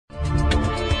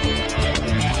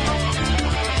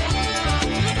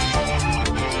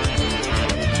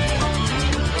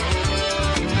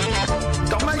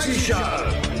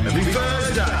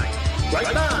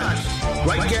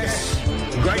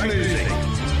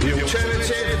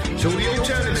alternative to the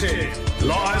alternative.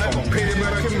 Live on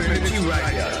Peterborough Community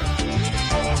Radio.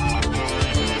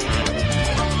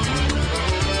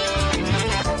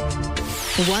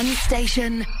 One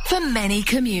station for many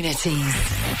communities.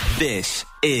 This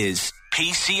is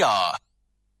PCR.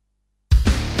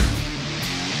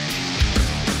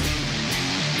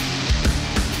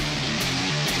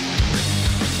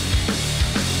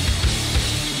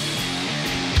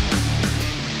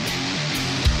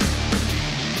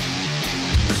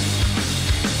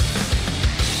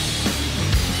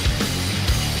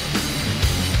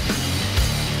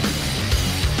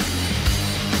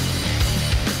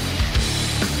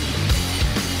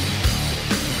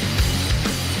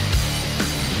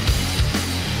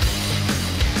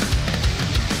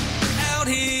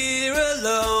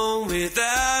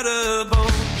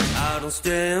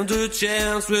 Stand a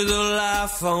chance with a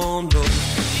life on low.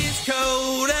 It's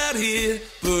cold out here,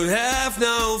 but have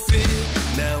no fear.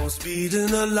 Now we're speeding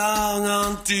along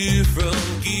on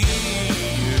different gear.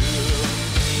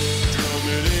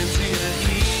 Drumming into your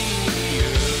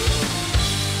ear.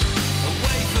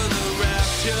 Wait for the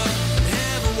rapture, and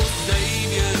heaven will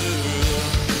save you.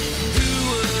 Who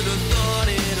would have thought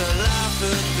it? A life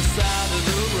at the side of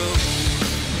the road.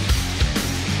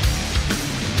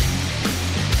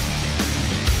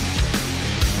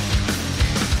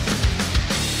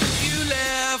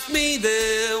 Me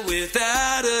there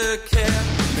without a care.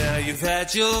 Now you've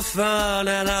had your fun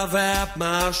and I've had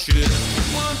my share.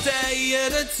 One day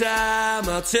at a time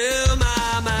I'll tell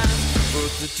my mind,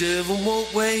 but the devil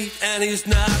won't wait and he's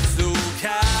not so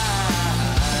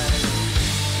kind.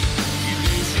 You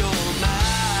lose your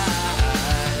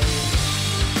mind.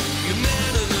 You're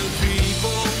man of the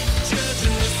people,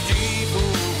 judging the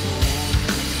steeple.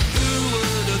 Who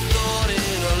would have thought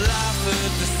in a life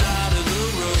at the side of the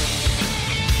road?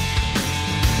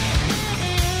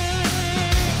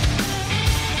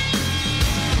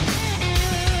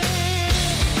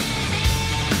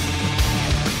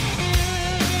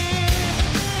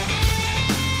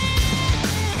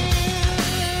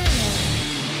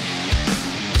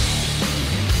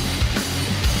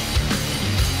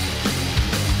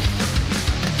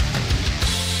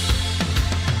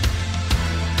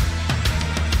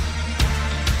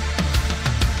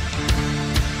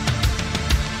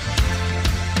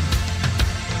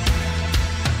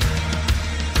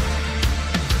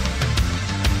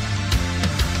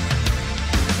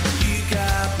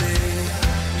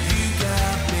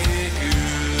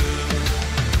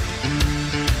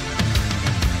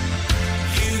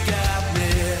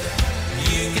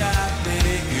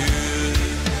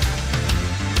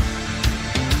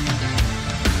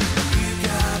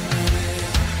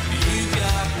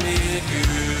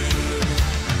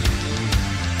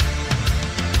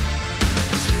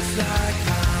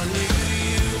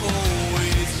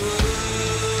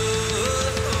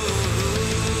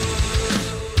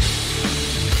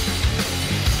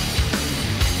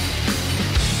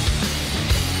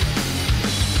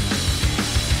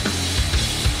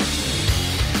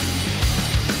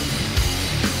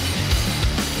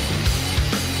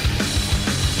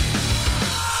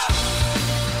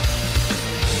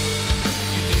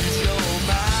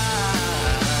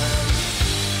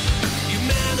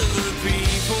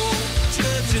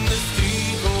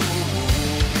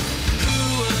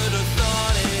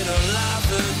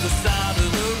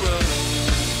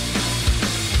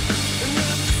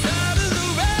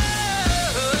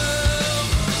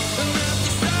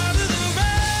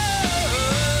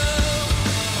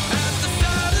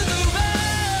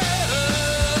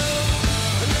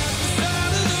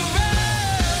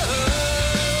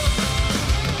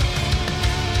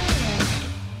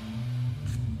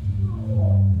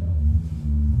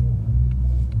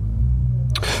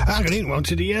 Well,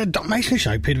 to the Doc Mason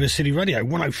Show, Peterborough City Radio,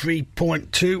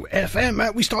 103.2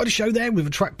 FM. We started the show there with a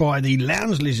track by the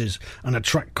Lounge Lizards and a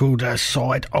track called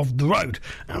Side of the Road.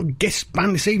 Our guest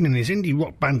band this evening is indie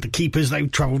rock band The Keepers. They've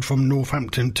travelled from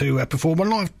Northampton to perform a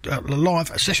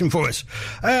live session for us.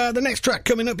 The next track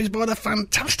coming up is by the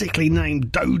fantastically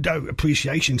named Dodo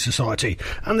Appreciation Society,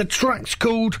 and the track's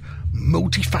called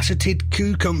Multifaceted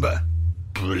Cucumber.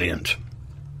 Brilliant.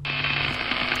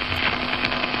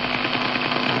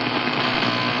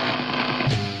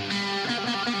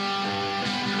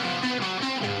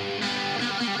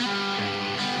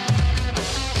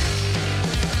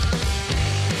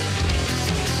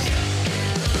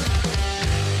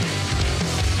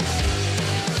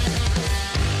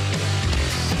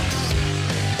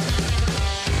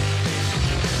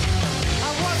 I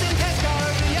was in Tesco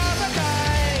the other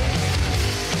day.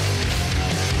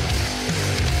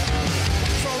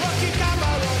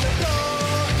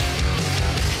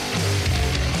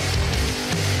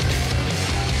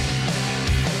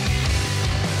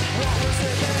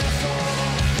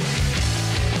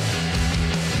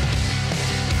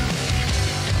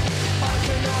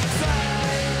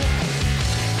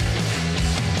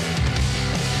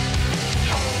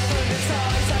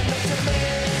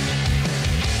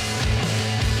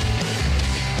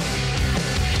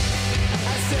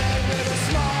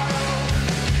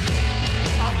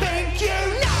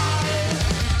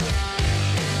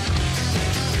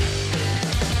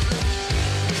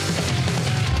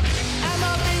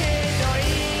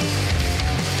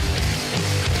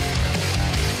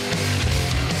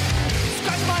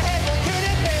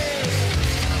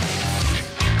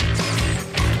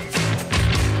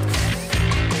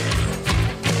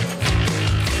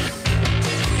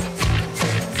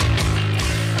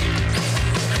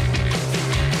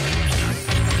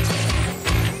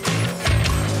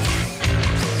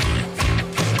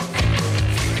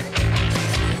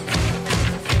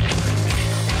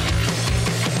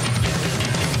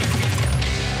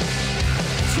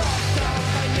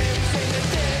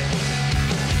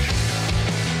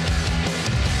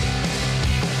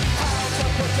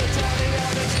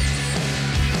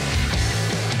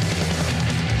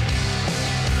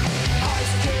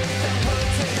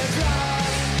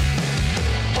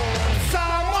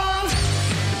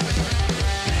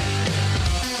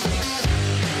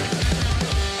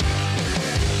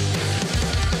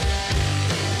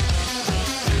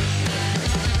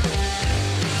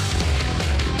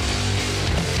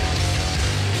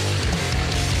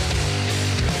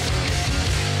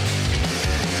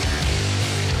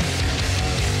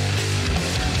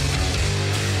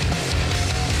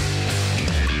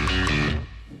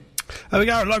 There we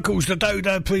go, locals, the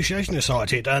Dodo Appreciation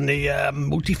Society and the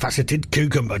multifaceted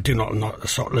cucumber. Do not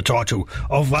the title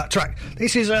of that track.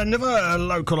 This is another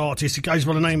local artist. It goes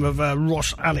by the name of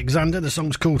Ross Alexander. The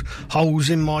song's called Holes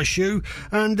in My Shoe,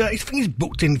 and I think he's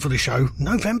booked in for the show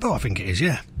November, I think it is,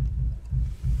 yeah.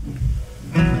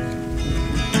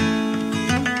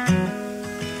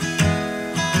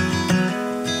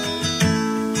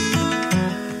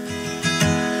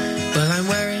 Well, I'm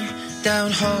wearing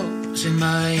down holes in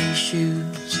my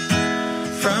shoes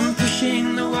from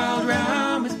pushing the world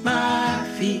round with my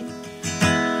feet,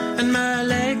 and my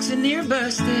legs are near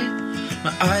busted,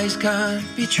 my eyes can't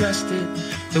be trusted,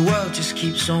 the world just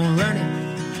keeps on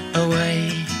running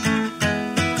away.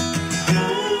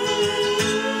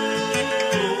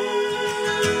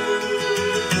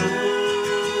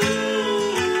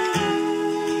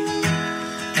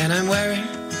 And I'm wearing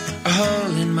a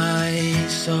hole in my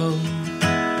soul,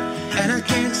 and I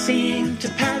can't seem to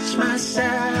patch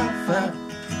myself up.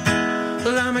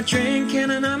 Well, I'm a drinking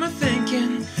and I'm a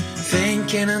thinking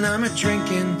and I'm a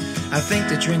drinking. I think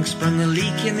the drink sprung the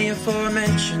leak in the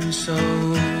aforementioned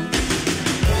soul.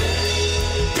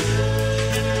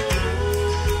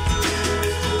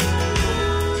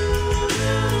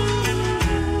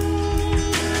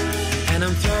 And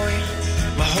I'm throwing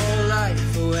my whole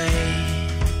life away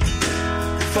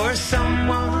for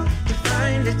someone to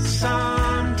find it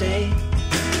someday,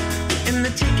 in the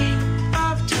ticking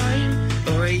of time,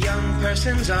 or a young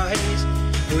person's eyes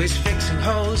who is fixing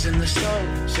holes in the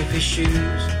soles of his shoes.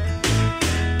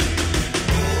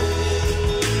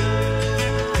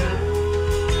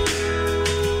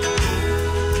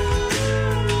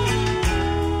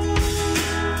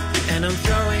 And I'm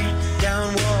throwing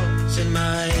down walls in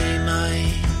my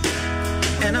mind,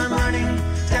 and I'm running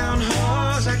down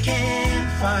holes I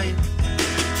can't find,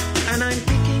 and I'm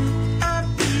picking up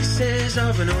pieces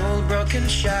of an old broken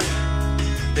shell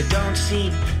that don't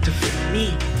seem to fit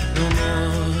me no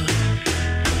more.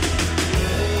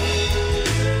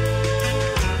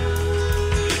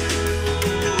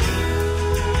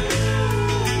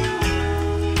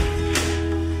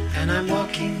 And I'm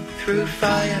walking through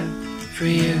fire for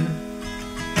you,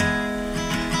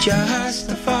 just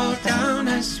to fall down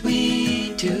as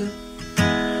we do,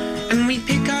 and we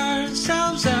pick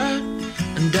ourselves up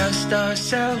and dust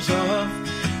ourselves off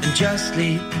and just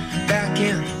leap back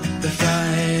in the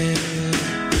fire.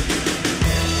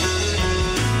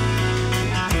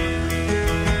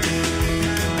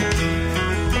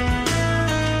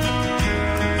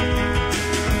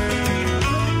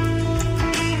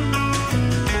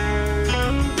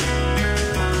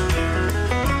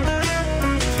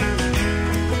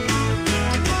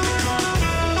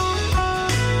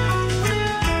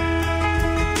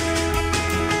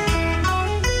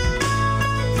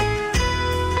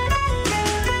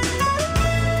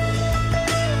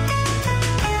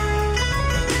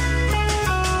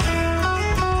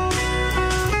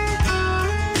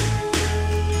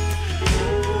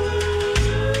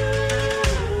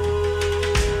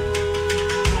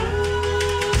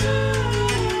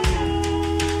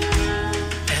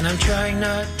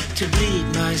 To bleed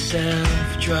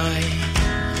myself dry,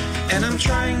 and I'm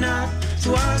trying not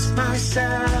to ask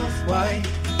myself why.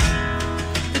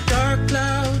 The dark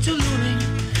clouds are looming,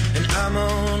 and I'm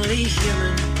only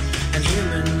human, and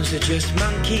humans are just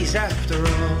monkeys after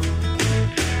all.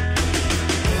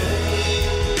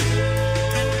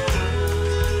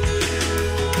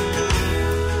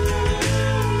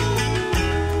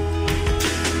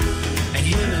 And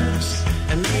humans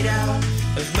are made out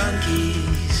of monkeys.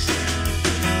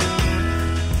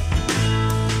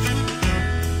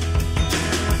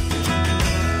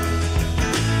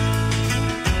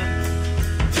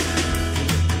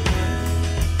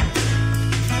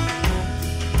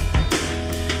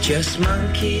 Just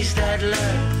monkeys that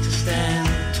learn to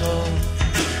stand tall,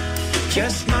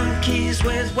 just monkeys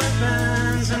with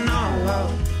weapons and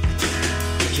all,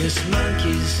 just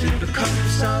monkeys who become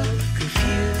so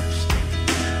confused,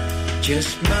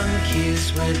 just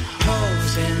monkeys with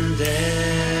holes in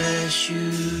their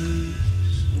shoes.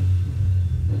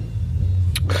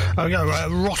 There we go,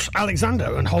 Ross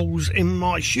Alexander and Holes in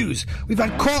My Shoes. We've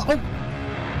had quite... Oh!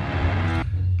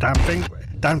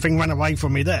 Damn thing ran away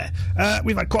from me there.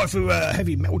 We've had quite a few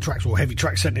heavy metal tracks or heavy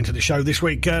tracks sent into the show this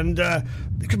week, and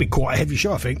it could be quite a heavy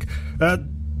show, I think.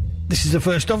 This is the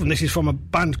first of them. This is from a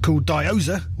band called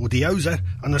Diosa,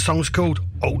 and the song's called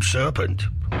Old Serpent.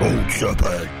 Old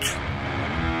Serpent.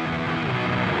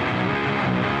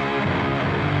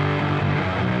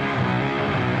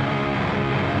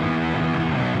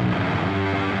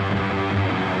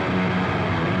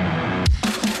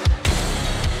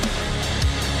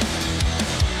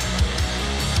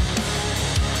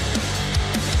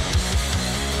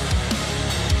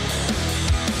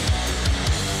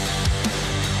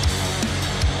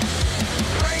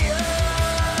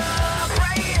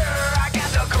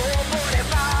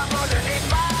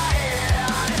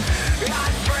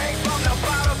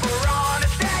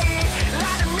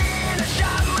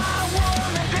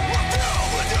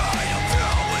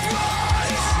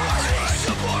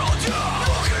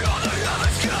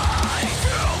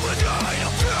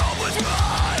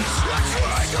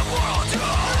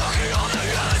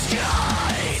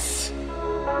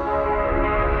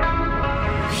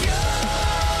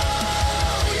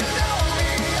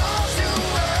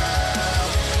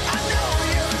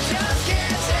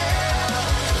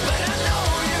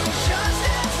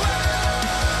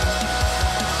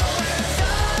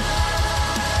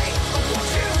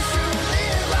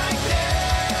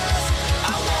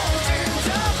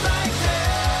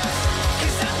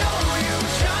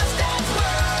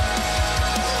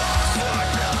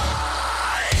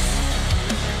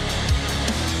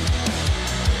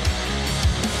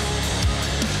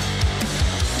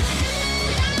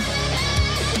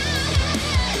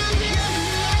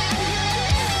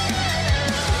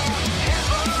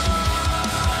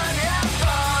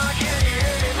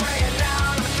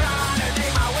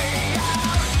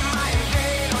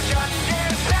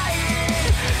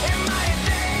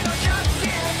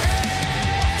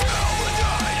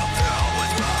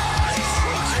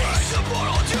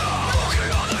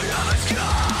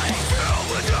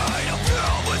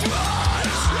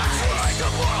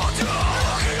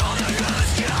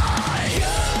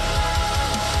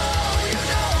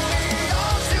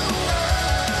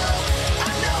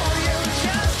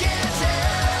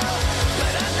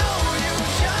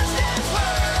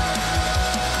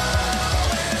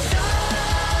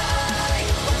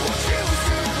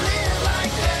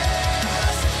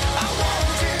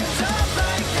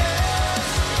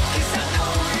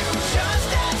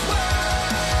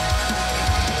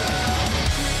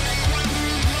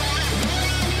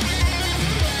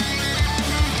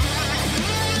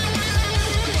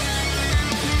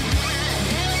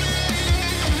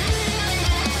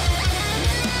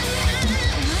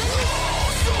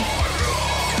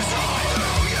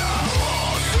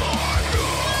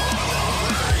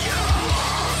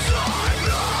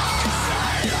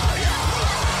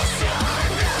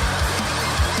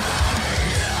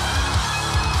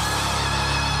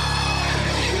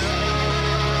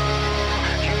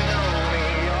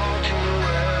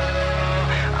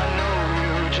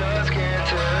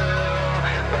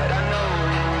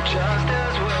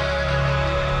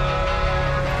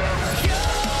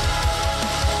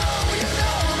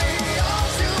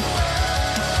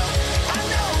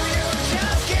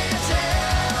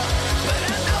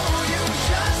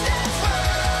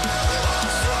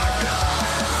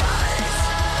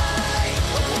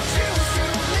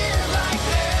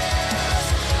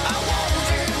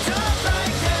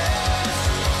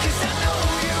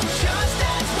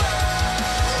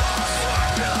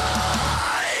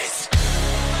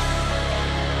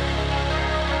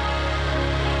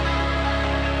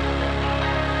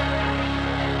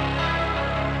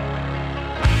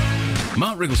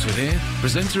 Mark Rigglesworth here,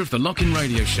 presenter of the Lock-In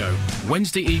Radio Show,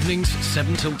 Wednesday evenings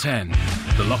 7 till 10.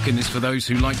 The Lock-In is for those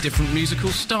who like different musical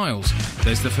styles.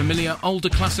 There's the familiar older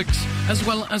classics, as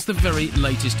well as the very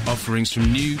latest offerings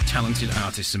from new talented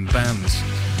artists and bands.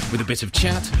 With a bit of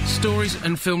chat, stories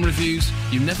and film reviews,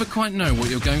 you never quite know what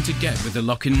you're going to get with the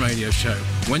Lock-In Radio Show,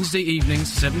 Wednesday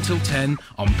evenings 7 till 10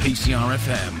 on PCR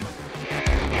FM.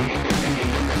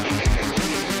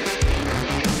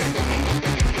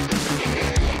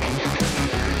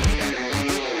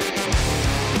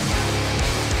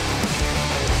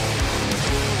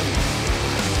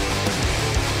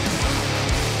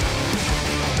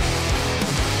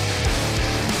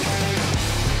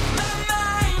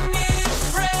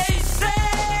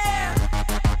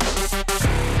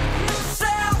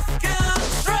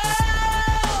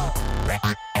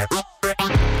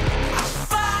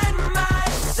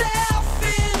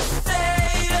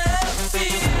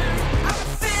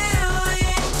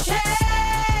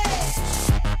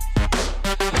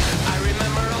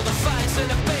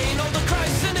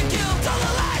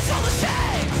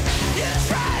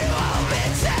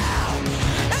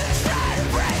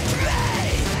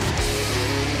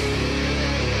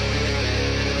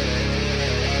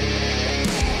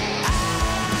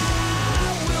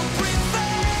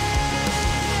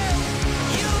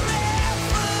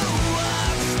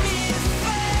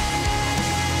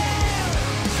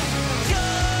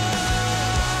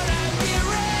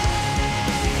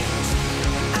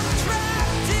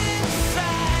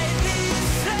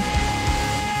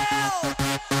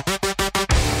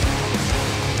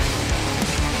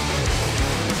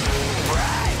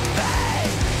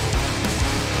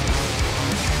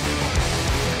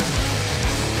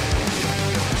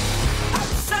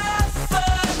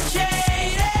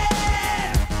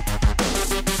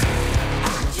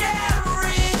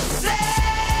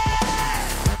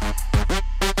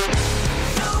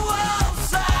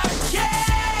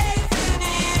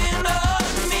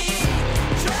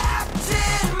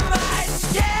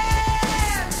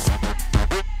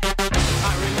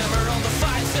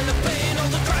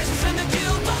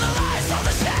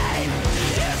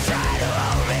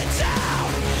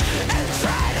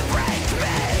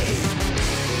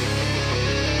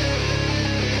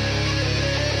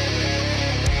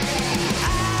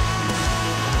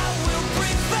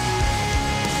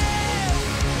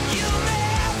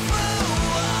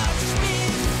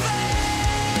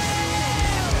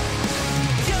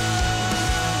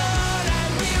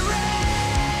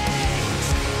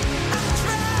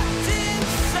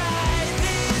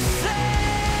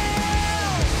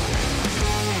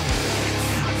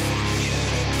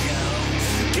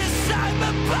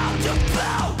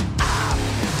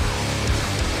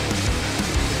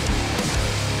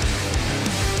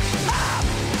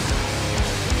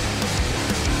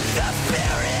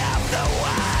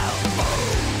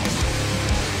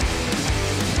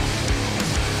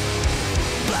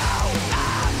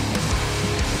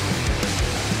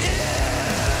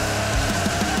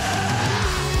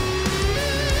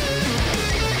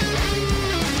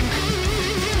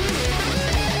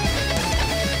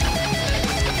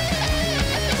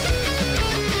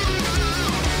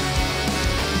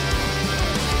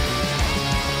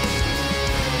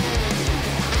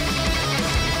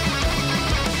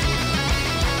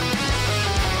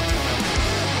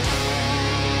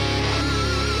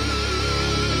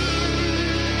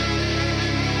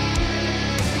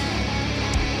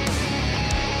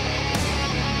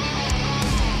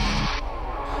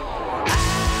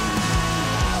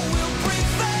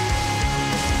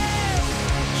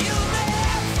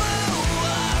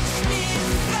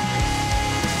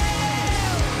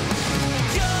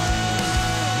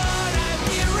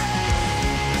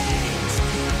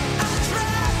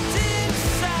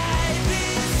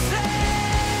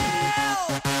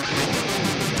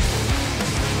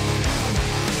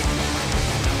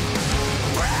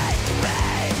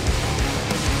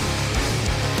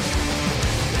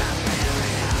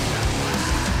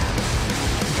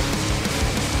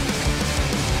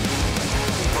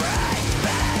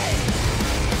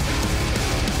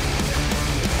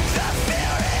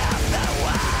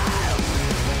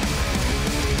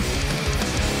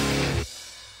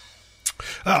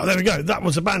 Oh, there we go. That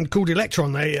was a band called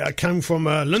Electron. They came from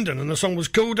London, and the song was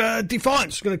called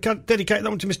Defiance. Going to dedicate that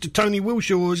one to Mr. Tony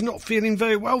Wilshaw, who's not feeling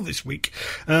very well this week.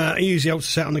 He usually helps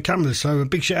us out on the cameras, so a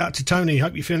big shout out to Tony.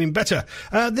 Hope you're feeling better.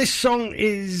 This song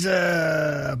is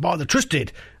by The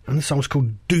Trusted, and the song's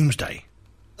called Doomsday.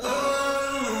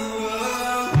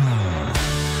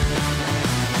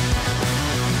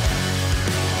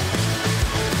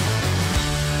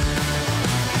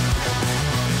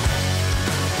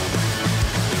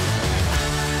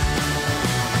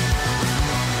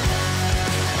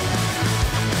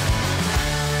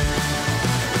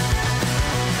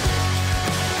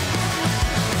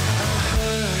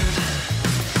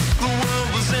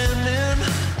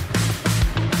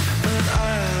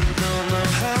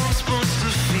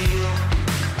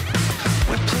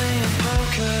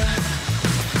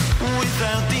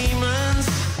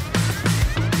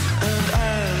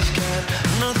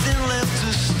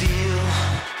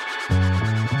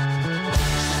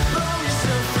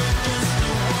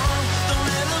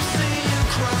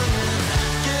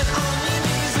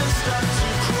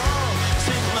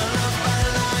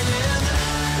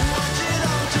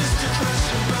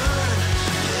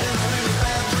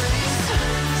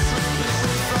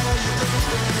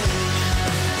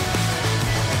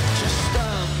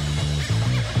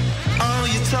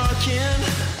 talking.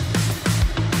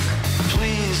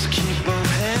 Please keep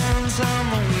both hands on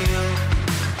the wheel.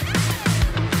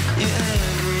 You're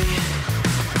angry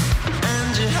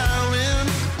and you're howling.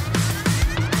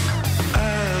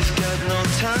 I've got no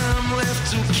time left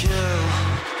to kill.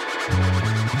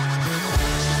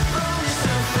 Throw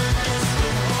yourself against the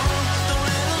wall. Don't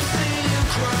let them see you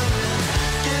crying.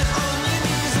 Get on your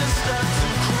knees and start to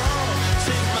crawl.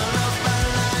 Take my love by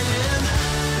lying.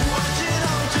 Watch it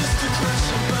all just to crash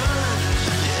and burn.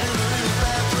 You're in a really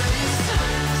bad place.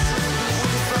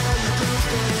 Wait for your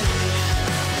doomsday.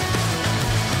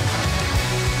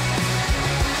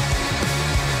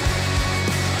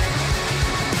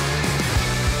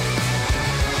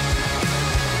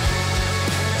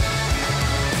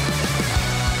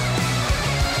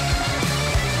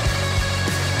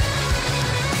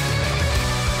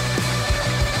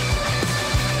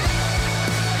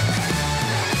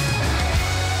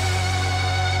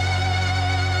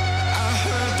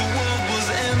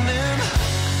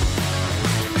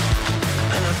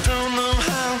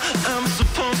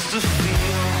 To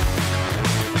feel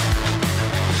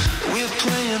we're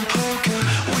playing poker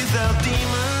without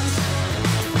demons,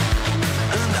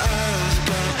 and I've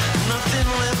got nothing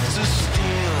left to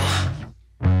steal.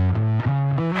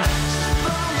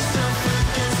 Throw yourself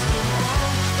against the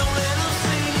wall. Don't let them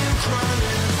see you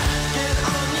crying. Get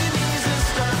on your knees and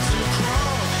start to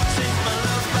crawl. Take my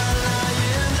love by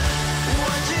lying.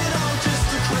 Watch it all just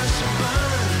to crash and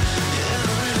burn. You're in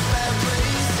a really bad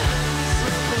place.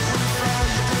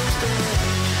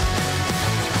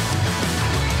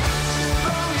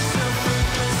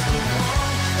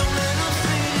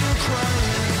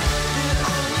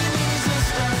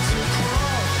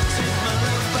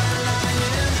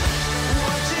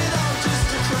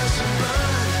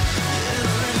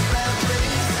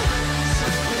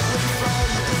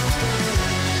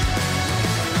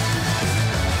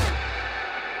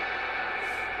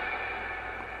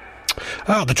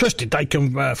 The Trusted, they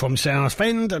come from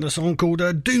Southend, and a song called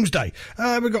Doomsday.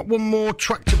 We've got one more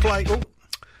track to play. Oh,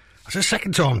 that's the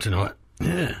second time tonight.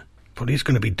 Yeah, probably it's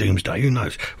going to be Doomsday, who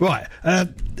knows. Right, we've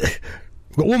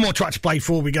got one more track to play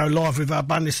before we go live with our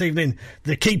band this evening,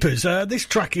 The Keepers. This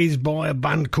track is by a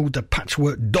band called the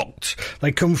Patchwork Dots.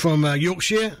 They come from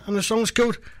Yorkshire, and the song's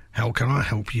called How Can I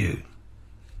Help You?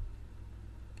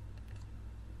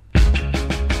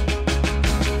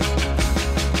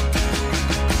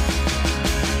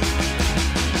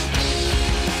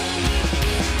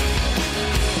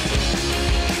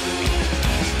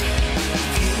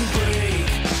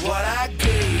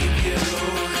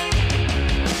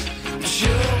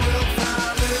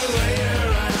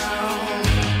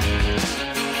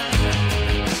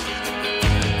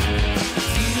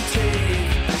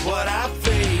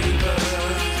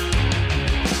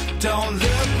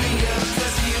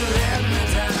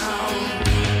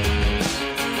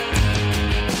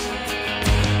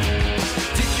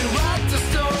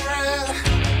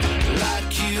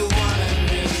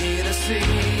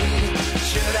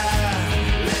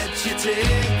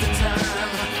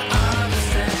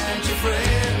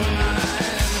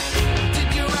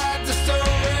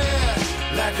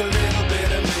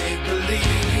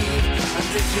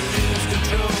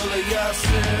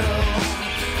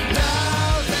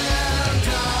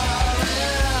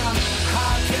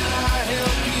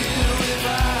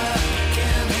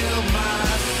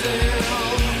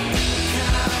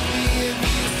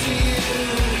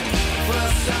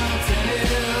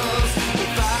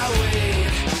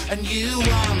 And you wonder,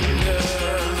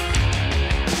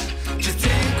 do you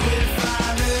think we'd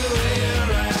find a way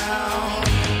around?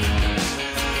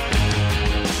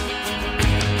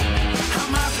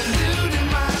 I'm out deluding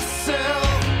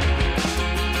myself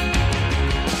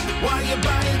while you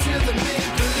buy into the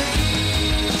make-believe.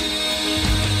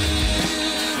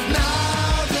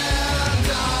 Now then,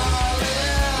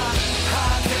 darling,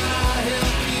 how can I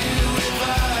help you if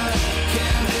I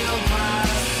can't help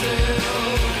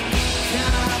myself?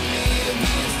 Can I be of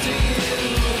use to you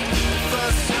for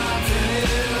something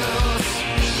else?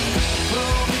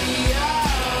 Pull me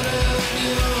out of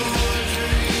your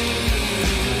dream.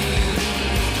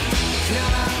 Can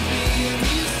I be of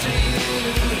use to you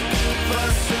for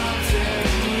something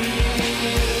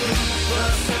real? For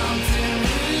something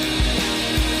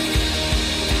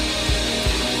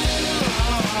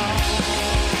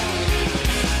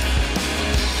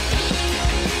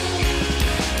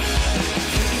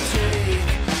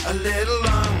a little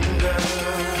longer,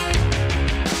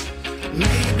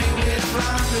 maybe we'll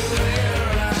find a way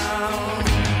around.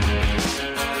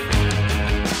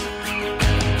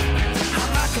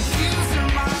 I'm not confusing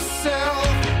myself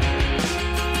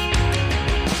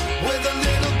with a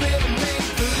little bit of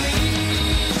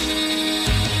make-believe.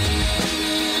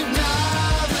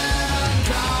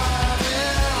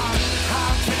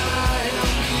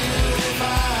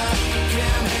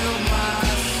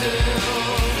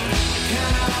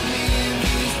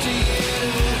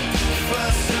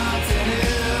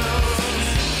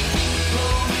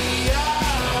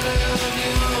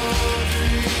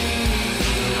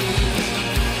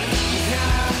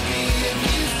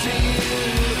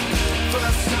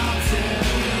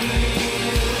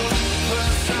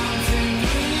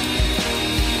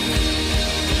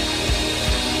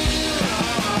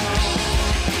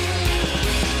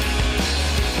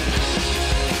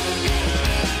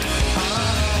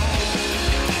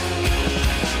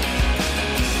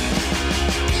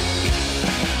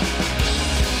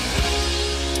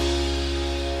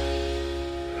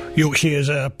 Yorkshire's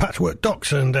Patchwork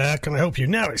Docs, and can I help you?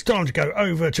 Now it's time to go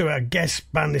over to our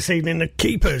guest band this evening, the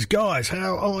Keepers. Guys,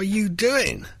 how are you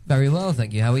doing? Very well,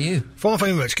 thank you. How are you? Fine,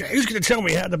 very much. Who's going to tell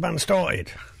me how the band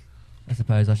started? I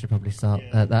suppose I should probably start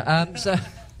at that.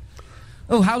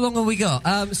 How long have we got?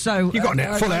 You got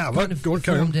a full hour. Kind of Go on,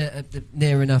 formed it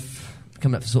near enough,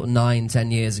 coming up for sort of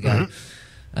 9-10 years ago.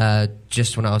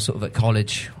 Just when I was sort of at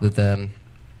college with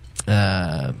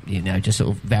just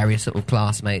sort of various sort of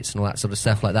classmates and all that sort of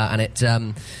stuff like that, and it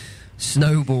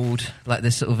snowballed like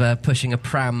this sort of pushing a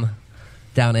pram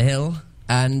down a hill,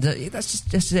 and that's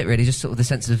just it really, just sort of the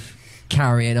sense of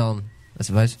carrying on, I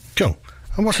suppose. Cool.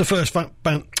 And what's the first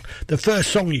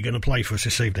song you're going to play for us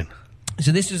this evening?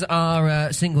 So this was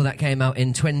our single that came out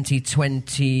in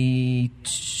 2022.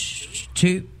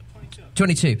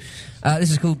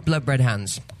 This is called Blood Red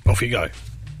Hands. Off you go.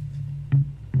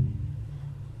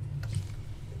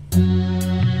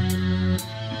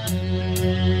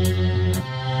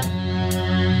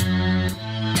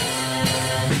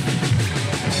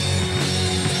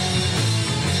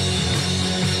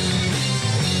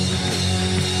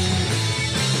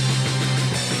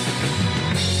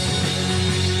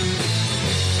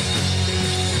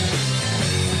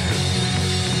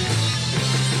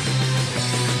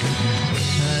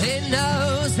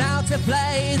 To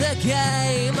play the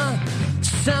game.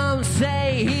 Some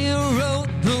say he wrote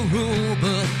the rule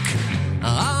book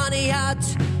on a yacht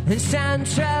in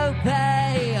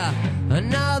Saint-Tropez.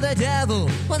 Another devil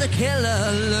with a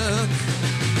killer look,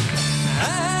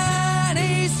 and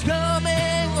he's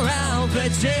coming round for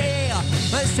tea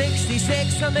at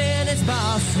 66 minutes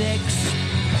past 6,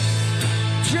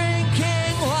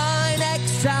 drinking wine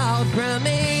exiled from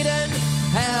Eden,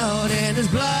 held in his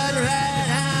blood red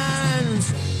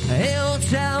hands. He'll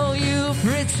tell you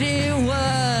pretty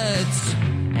words,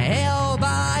 he'll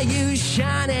buy you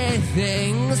shiny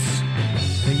things.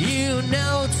 You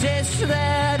notice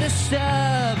they're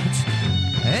disturbed,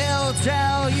 he'll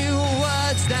tell you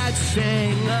words that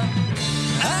sing.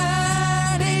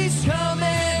 And he's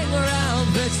coming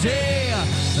round the tea at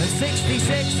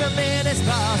 66 minutes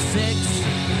past 6,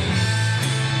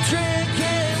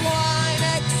 drinking wine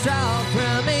exiled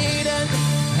from Eden,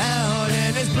 held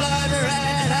in his blood red.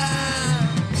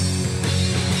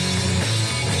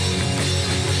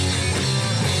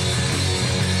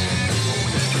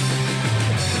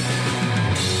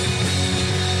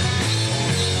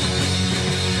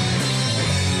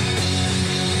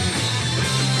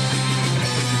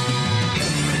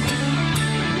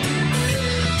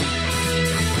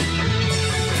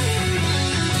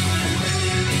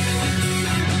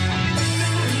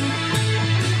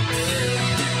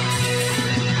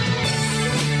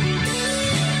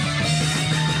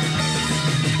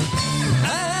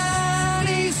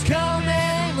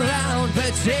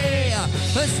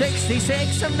 For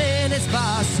 66 minutes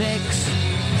past 6,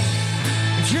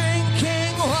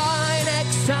 drinking wine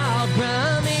exiled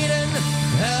from Eden,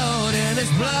 held in his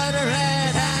blood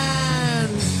red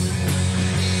hands.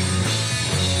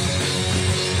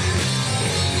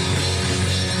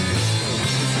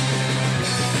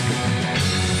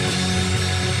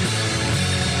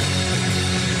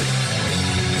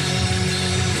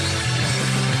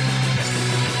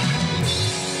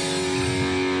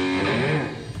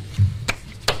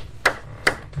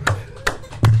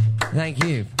 Thank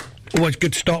you. Always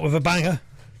good to start with a banger,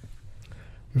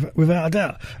 without a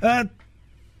doubt.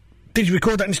 Did you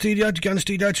record that in the studio? Did you go in the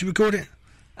studio to record it?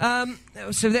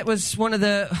 So that was one of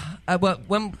the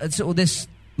when sort of this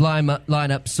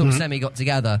lineup sort of semi got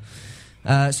together.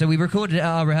 So we recorded it at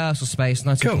our rehearsal space, and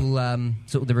I took all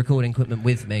sort of the recording equipment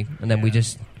with me, and then we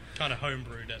just kind of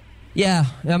homebrewed it. Yeah,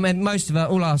 I mean most of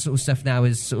all our sort of stuff now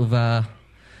is sort of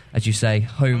as you say,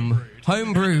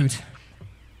 homebrewed.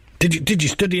 Did you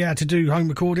study how to do home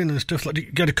recording and stuff like? Did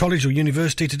you go to college or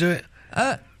university to do it? Me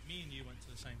and you went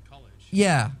to the same college.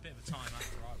 Yeah. A bit of a time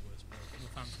after I was, but we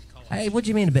found some college. Hey, what do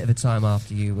you mean a bit of a time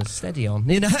after you was? Steady on,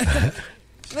 you know.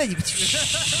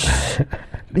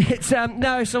 It's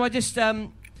no. So I just I've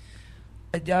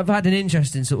had an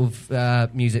interest in sort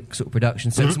of music sort of production.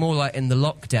 So it's more like in the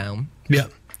lockdown,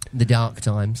 the dark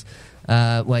times,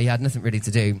 where you had nothing really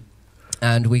to do,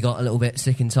 and we got a little bit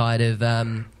sick and tired of.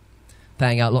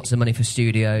 Paying out lots of money for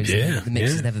studios, the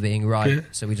mix is never being right,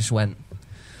 so we just went.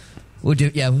 We'll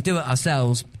do it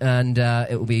ourselves, and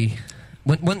it will be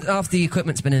after the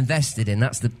equipment's been invested in.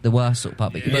 That's the worst sort of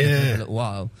part. But you can do it for a little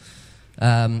while,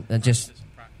 and just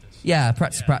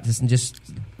practice, and just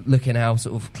looking how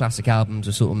sort of classic albums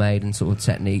are sort of made and sort of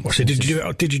techniques. So did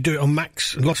you do it on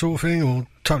Max and that sort of thing, or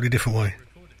totally different way?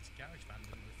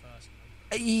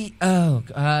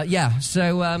 Yeah.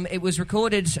 So it was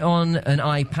recorded on an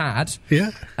iPad.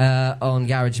 Yeah. On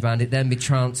GarageBand. It then be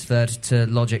transferred to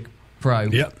Logic Pro.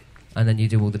 Yep. And then you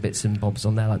do all the bits and bobs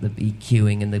on there, like the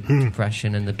EQing and the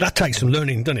compression and the. That takes some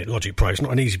learning, doesn't it? Logic Pro. It's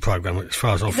not an easy program as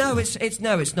far as I've. No,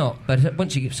 it's not. But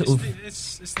once you sort of.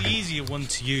 It's the easier one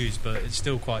to use, but it's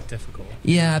still quite difficult.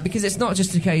 Yeah, because it's not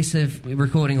just a case of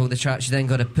recording all the tracks. You then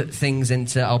got to put things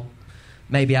into.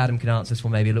 Maybe Adam can answer this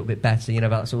one maybe a little bit better. You know,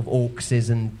 about sort of auxes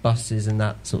and buses and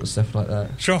that sort of stuff like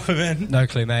that. Drop them in. No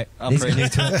clue, mate. I'm pretty new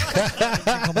to it.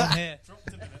 Come on here.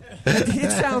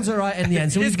 It sounds all right in the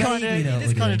end. So just kind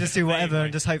of just do whatever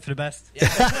and just hope for the best.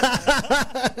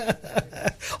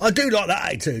 I do like that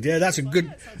attitude. Yeah, that's a good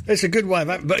way of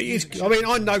having. But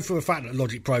I know for a fact that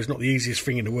Logic Pro is not the easiest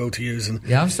thing in the world to use. And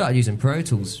yeah, I've started using Pro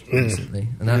Tools recently,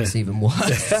 and that's even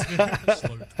worse.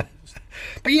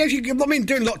 But yeah, doing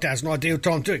lockdown's an ideal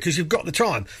time to do it because you've got the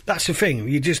time. That's the thing.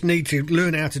 You just need to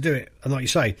learn how to do it, and like you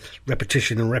say,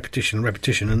 repetition and repetition and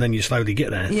repetition, and then you slowly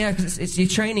get there. Yeah, because it's you're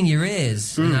training your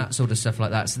ears and that sort of stuff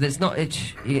like that. So there's not.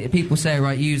 People say,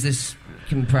 right, use this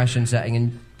compression setting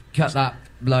and cut that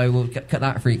low or cut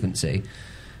that frequency.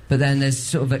 But then there's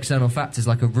sort of external factors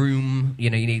like a room. You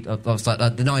know, you need obviously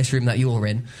like the nice room that you're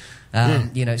in.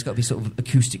 You know, it's got to be sort of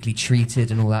acoustically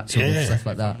treated and all that sort of stuff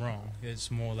like that. Wrong.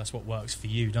 It's more or less what works for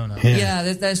you, don't it?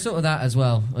 Yeah, there's sort of that as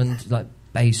well, and like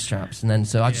bass straps, and then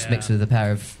so I just mix it with a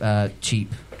pair of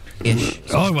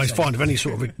cheap-ish. I always find of any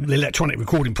sort of electronic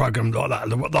recording program like that,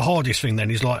 the hardest thing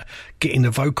then is like getting the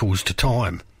vocals to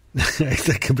time.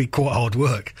 That can be quite hard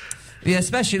work. Yeah,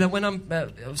 especially when I'm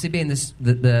obviously being the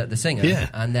singer,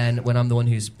 and then when I'm the one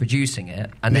who's producing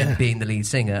it, and then being the lead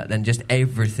singer, then just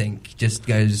everything just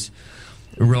goes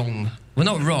wrong. Well,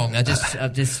 not wrong. I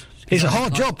just. It's a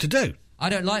hard job to do. I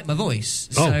don't like my voice,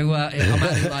 so I'm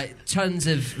adding like tons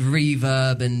of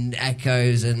reverb and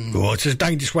echoes and. Oh, it's a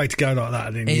dangerous way to go like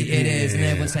that. It is, and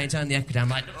everyone's saying turn the echo down. I'm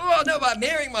like, oh no, I'm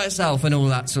hearing myself and all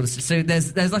that sort of stuff. So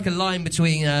there's like a line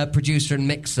between producer and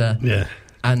mixer,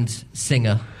 and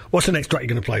singer. What's the next track you're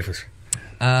going to play for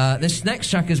us? This next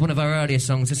track is one of our earlier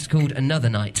songs. This is called Another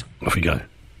Night. Off we go.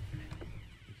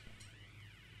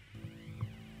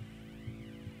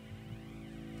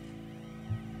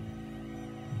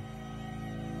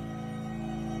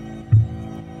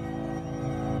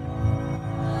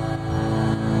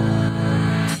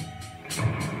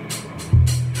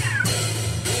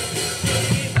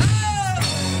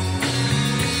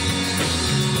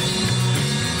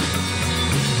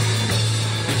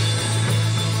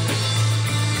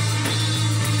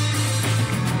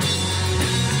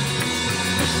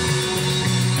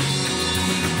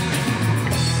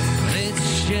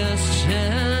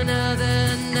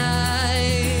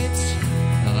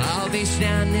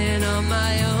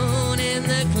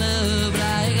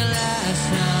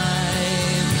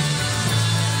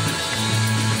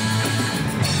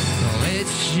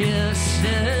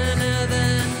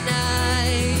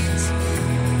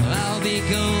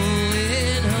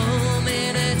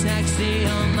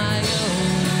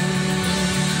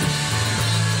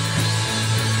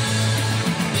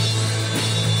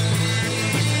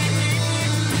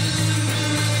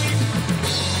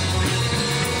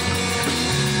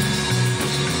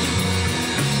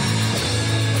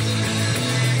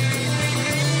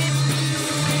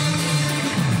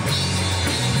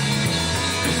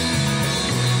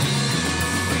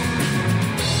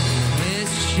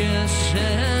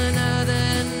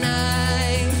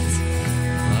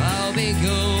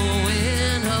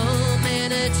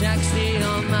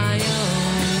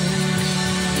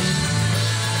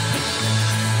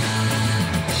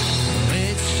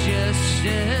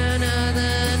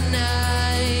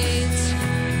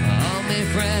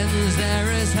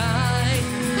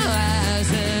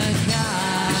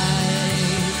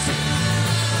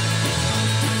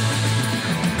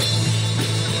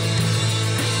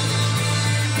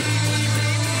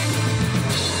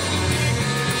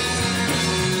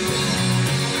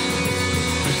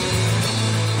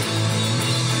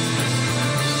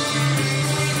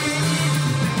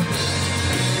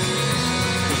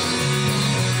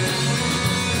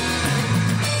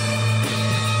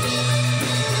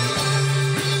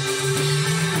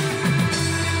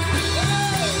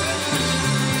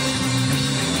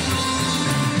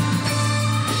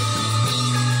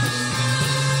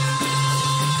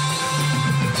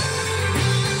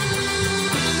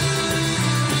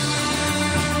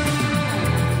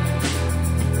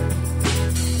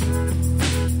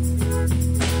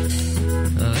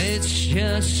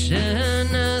 just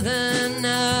another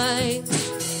night.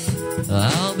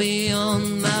 I'll be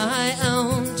on my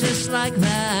own, just like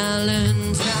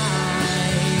Valentine.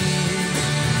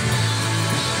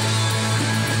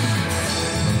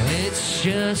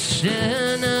 just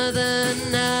another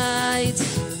night.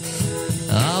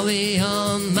 Are we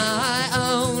on my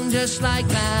own, just like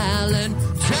Valentine?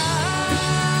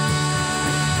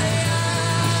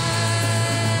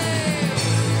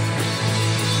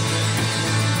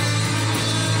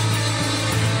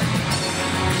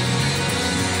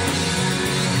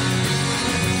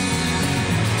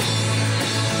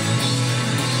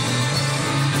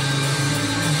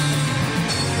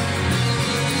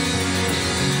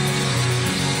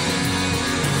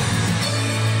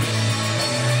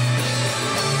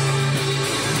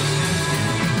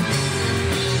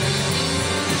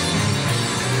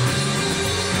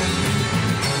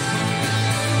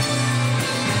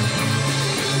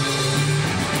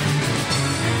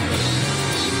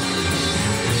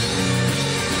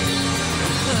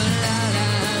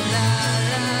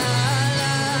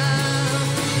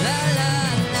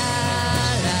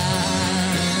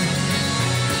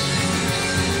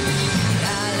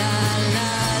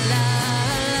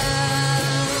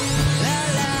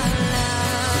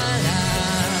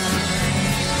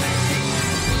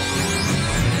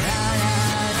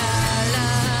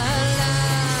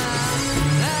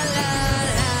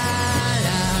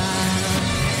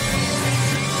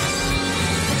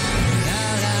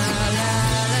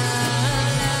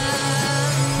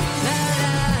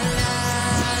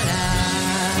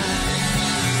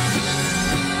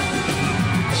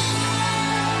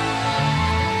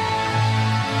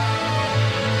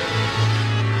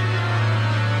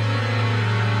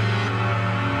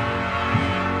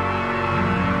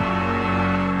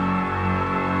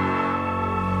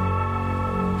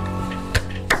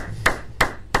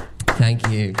 Thank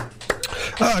you.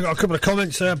 I got a couple of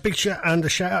comments. Big shout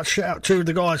out to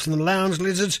the guys from the Lounge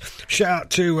Lizards. Shout out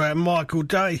to Michael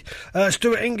Day.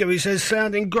 Stuart Inger, he says,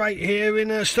 sounding great here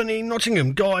in sunny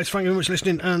Nottingham. Guys, thank you very much for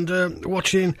listening and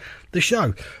watching the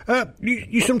show.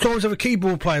 You sometimes have a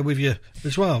keyboard player with you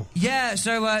as well. Yeah,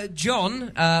 so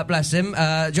John, bless him,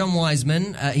 John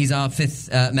Wiseman, he's our fifth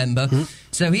member.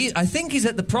 So I think he's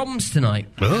at the proms tonight.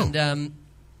 Oh.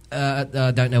 And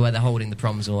I don't know where they're holding the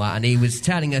proms or that. And he was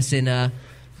telling us in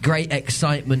great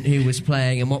excitement who was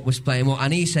playing and what was playing what.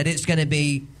 And he said it's going to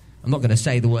be, I'm not going to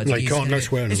say the words. No, you can't, no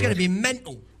swearing. It's going to be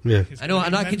mental. Yeah. I know,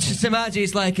 and I can just imagine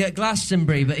it's like at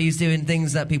Glastonbury, but he's doing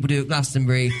things that people do at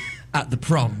Glastonbury at the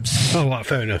proms. Oh, right,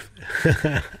 fair enough.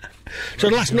 So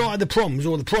last night at the proms,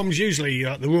 or the proms usually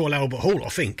at the Royal Albert Hall, I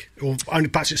think, or only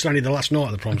perhaps it's only the last night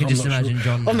of the proms. I can just imagine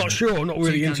sure. John. I'm not sure. I'm not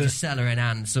really into. Cellar in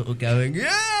hand, sort of going,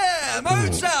 yeah,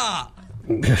 Mozart.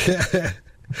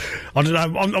 I don't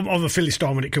know. I'm a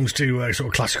Philistine when it comes to sort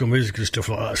of classical music and stuff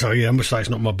like that. So yeah, I must say it's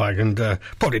not my bag, and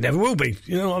probably never will be.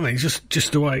 You know what I mean? It's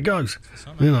just the way it goes.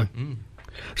 You know.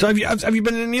 So have you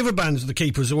been in any other bands, the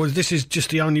Keepers, or this is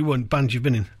just the only one band you've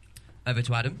been in? Over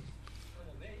to Adam.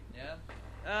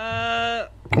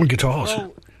 On guitars.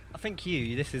 Well, I think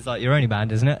this is like your only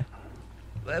band, isn't it?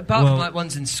 Apart from like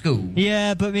ones in school.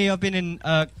 Yeah, but me, I've been in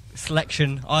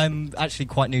Selection. I'm actually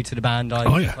quite new to the band.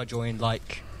 I joined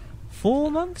like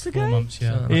 4 months ago. 4 months,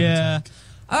 yeah. Yeah.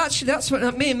 Actually, that's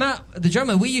what me and Matt, the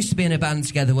drummer, we used to be in a band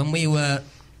together when we were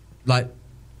like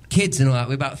kids and all that.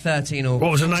 We were about 13 or.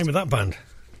 What was the name of that band?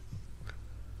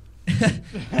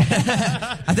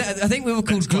 I think we were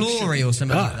called Glory or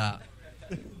something like that.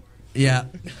 Yeah.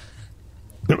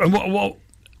 And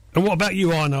what about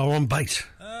you, Arno, on bass?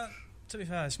 To be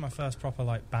fair, it's my first proper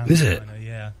band. Is it?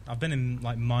 Yeah, I've been in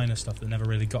minor stuff that never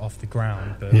really got off the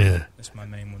ground, but it's my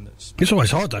main one. It's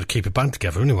always hard though to keep a band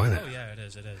together, anyway, isn't it? Oh yeah, it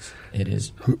is. It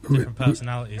is. Different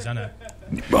personalities, isn't it?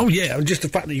 Oh yeah, and just the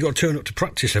fact that you got to turn up to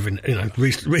practice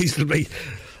reasonably.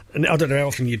 And I don't know how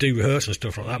often you do rehearse and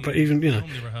stuff like that, but even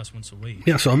normally rehearse once a week.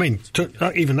 Yeah, so I mean,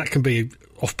 even that can be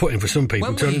off-putting for some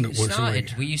people. Turning up once a week.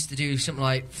 We used to do something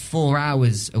like 4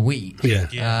 hours a week.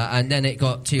 Yeah. And then it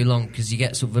got too long because you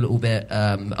get sort of a little bit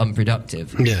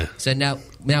unproductive. Yeah. So now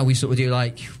we sort of do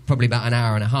probably about an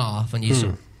hour and a half, and you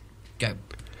sort of go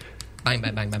bang,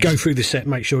 bang, bang, bang. Go through the set,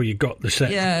 make sure you've got the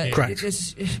set cracked.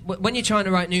 When you're trying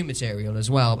to write new material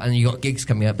as well, and you've got gigs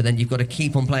coming up, but then you've got to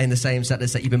keep on playing the same set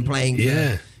list that you've been playing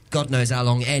for God knows how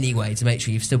long anyway to make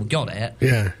sure you've still got it.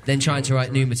 Yeah. Then trying to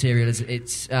write new material,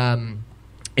 it's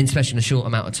especially in a short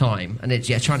amount of time, and it's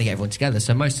trying to get everyone together.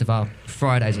 So most of our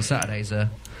Fridays and Saturdays are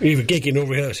either gigging or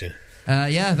rehearsing.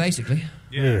 Yeah, basically.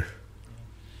 Yeah.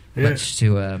 Much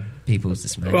to people's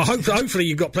dismay. Well, hopefully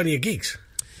you've got plenty of gigs.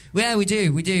 Yeah, we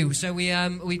do. So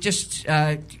we just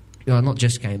not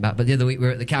just came back, but the other week we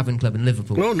were at the Cavern Club in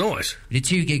Liverpool. Oh, nice. We did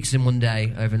 2 gigs in one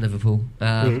day over in Liverpool.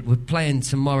 We're playing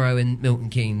tomorrow in Milton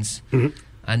Keynes,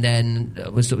 and then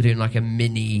we're sort of doing like a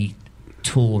mini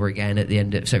tour again at the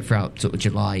end of throughout sort of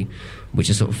July, which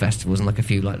is sort of festivals and like a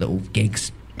few like little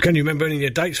gigs. Can you remember any of your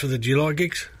dates for the July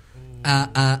gigs? No,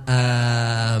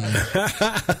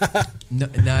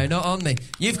 not on me.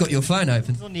 You've got your phone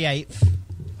open. It's on the 8th.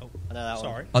 Oh, I know that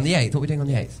sorry. On the 8th? What are we doing on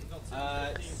the 8th?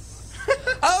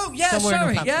 Oh, yeah,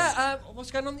 sorry. Yeah,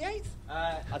 what's going on the 8th?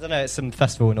 I don't know, it's some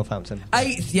festival in Northampton.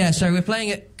 8th, yeah, so we're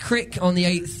playing at Crick on the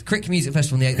 8th, Crick Music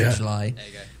Festival on the 8th of July. There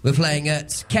you go. We're playing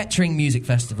at Kettering Music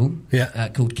Festival,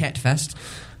 called Ketfest,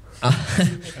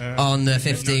 on the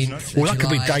 15th. Well, that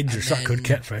could be dangerous, that could,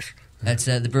 Ketfest.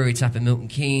 At the Brewery Tap in Milton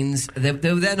Keynes. They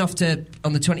were then off to,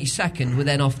 on the 22nd, we're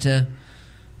then off to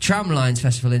Tramlines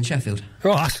Festival in Sheffield.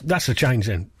 Oh, that's a change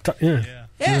then.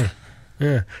 Yeah.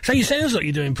 So it sounds like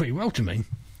you're doing pretty well to me.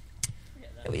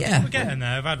 Yeah. We're getting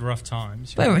there. I've had rough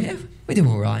times. Well, we do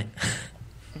all right.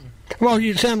 Well,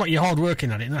 you sound like you're hard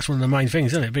working at it, and that's one of the main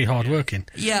things, isn't it? Be hard working.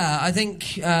 Yeah, I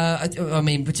think, I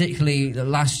mean, particularly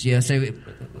last year.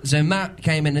 So Matt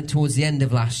came in towards the end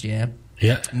of last year.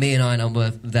 Yeah. Me and I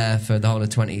were there for the whole of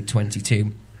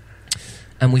 2022.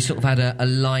 And we sort of had a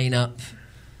line-up.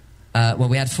 Well,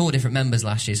 we had 4 different members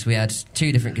last year, so we had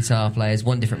 2 different guitar players,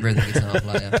 1 different rhythm guitar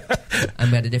player, and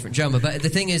we had a different drummer. But the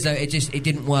thing is, though, it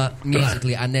didn't work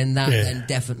musically, and then that then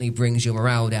definitely brings your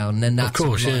morale down, and then that's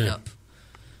sort of line-up.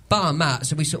 Bar Matt,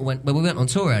 so we sort of went. Well, we went on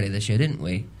tour earlier this year, didn't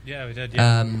we? Yeah, we did.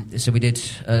 Yeah. So we did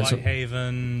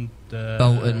Whitehaven,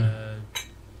 Bolton,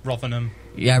 Rotherham.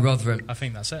 Yeah, Rotherham. I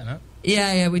think that's it, isn't it?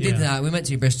 Yeah, we did that. We meant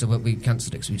to Bristol, but we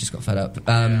cancelled it because we just got fed up.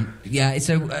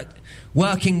 So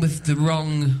working with the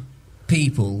wrong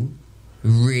people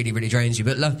really, really drains you.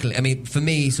 But luckily, I mean, for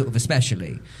me, sort of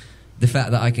especially, the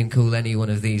fact that I can call any one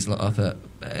of these lot up at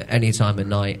any time of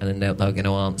night and then they're going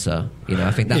to answer, you know,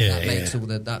 I think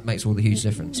that makes all the huge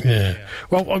difference. Yeah.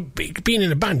 Well, being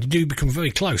in a band, you do become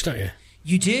very close, don't you?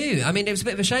 You do. I mean, it was a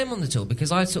bit of a shame on the tour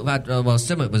because I sort of had,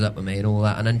 stomach was up with me and all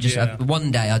that, and then just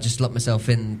one day I just locked myself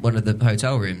in one of the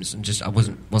hotel rooms and just I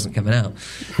wasn't coming out.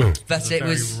 But it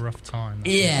was a rough time.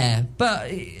 Yeah, but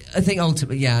I think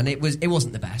ultimately, and it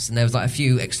wasn't the best, and there was like a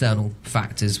few external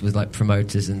factors with like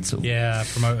promoters and sort of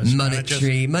promoters,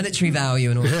 monetary value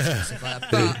and all that stuff like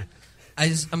that. But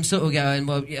I'm sort of going,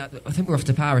 I think we're off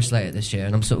to Paris later this year,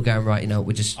 and I'm sort of going, right, you know,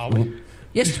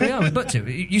 yes, we are. We're about to.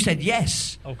 You said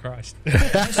yes. Oh, Christ.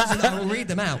 I'll read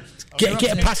them out.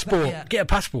 Get a passport. Get a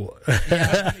passport.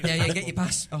 Yeah, get your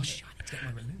pass. Oh, shit, I need to get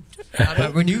mine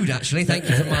renewed. Renewed, actually. Thank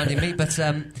you for reminding me. But,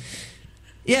 so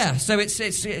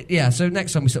so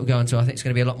next time we sort of go on tour, I think it's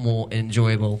going to be a lot more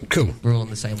enjoyable. Cool. We're all on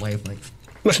the same wavelength.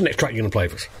 What's the next track you're going to play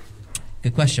for us?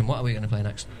 Good question. What are we going to play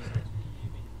next?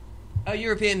 Oh,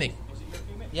 European Me.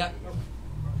 Yeah.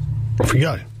 Off we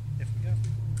go.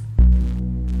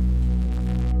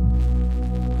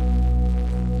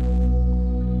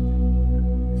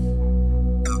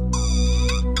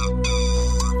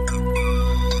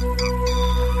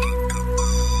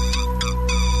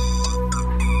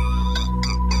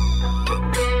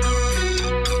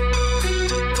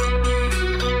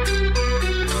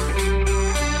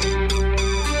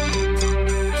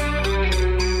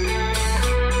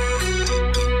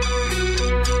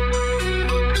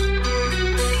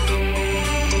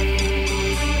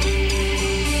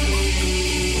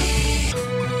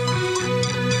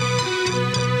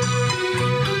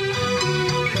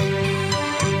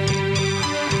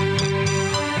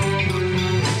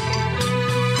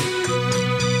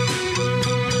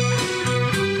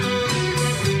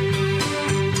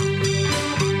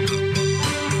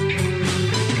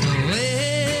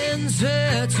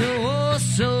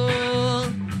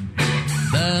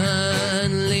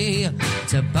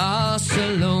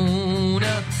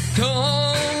 Barcelona,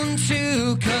 gone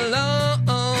to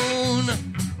Cologne,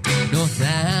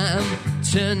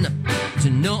 Northampton to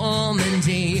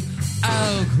Normandy,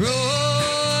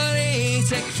 Crawley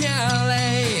to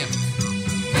Calais,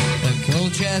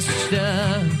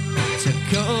 Colchester to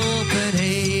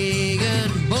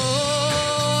Copenhagen,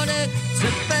 Bonnet to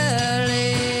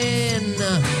Berlin,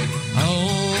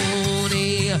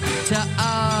 Honey to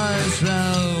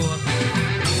Oslo.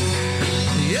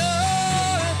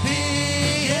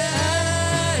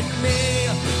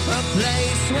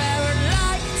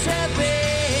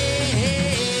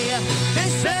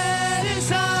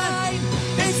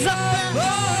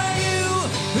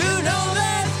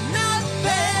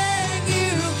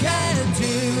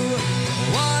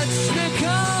 Watch the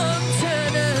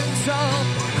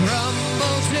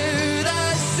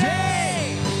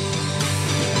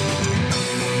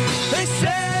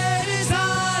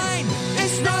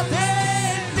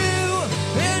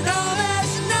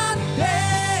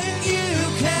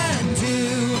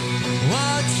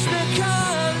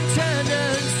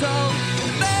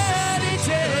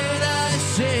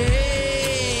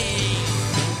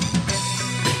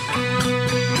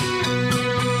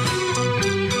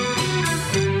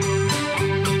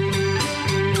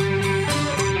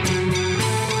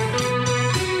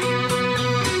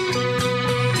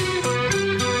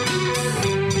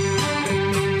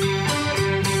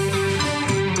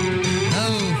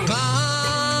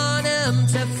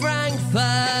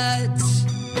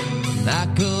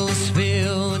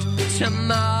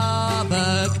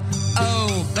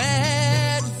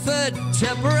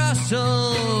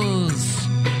Naples,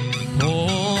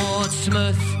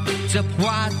 Portsmouth to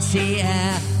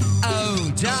Poitiers,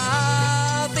 oh,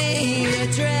 Derby to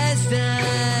Dresden,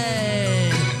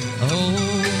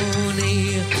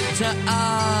 Only to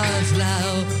Oslo,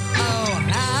 oh,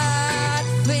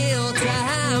 Hatfield to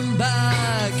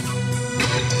Hamburg,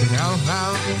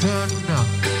 Southampton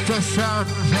to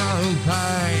Saint-Tropez.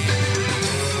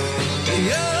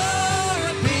 European,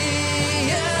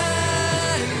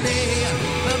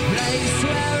 the place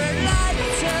where I'd like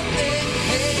to be.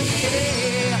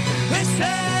 It's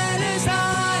their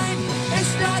design,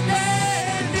 it's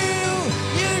nothing new.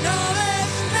 You know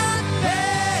there's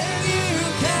nothing you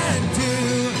can do.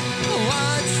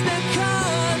 Watch the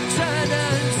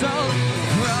continental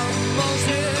crumble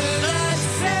to the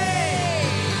sea.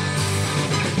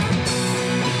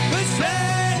 It's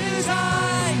their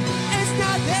design, it's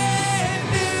nothing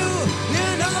new. You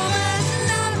know there's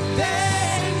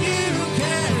nothing you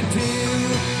can do.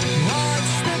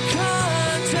 Watch the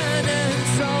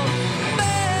continental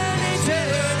burn into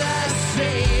the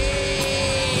sea.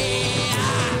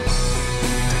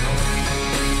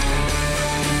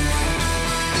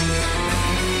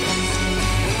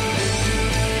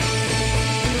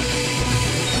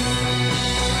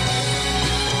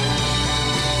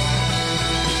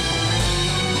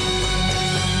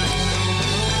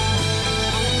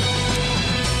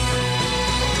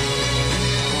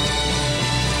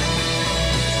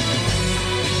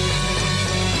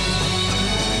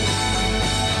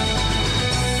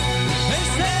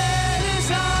 It's their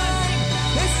design,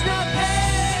 it's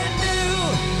nothing new.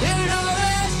 You know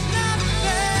there's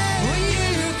nothing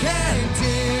you can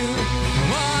do.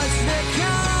 Watch the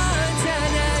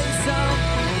continental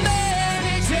burn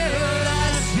into the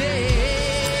sea.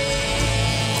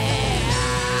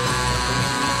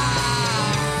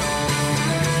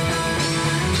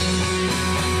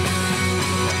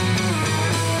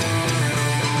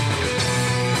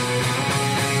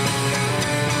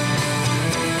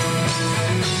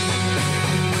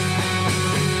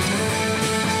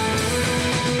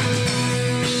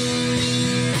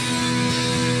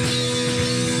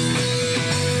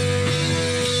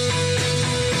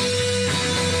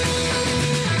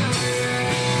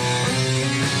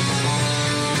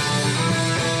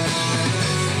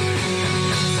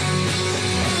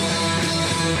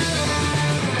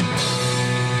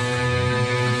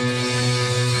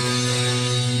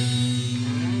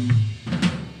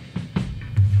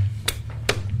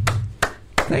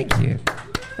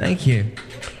 Thank you.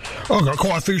 I've got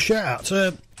quite a few shout-outs.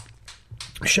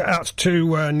 Shout-outs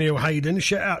to Neil Hayden,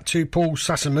 shout-out to Paul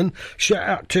Sassaman,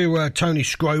 shout-out to Tony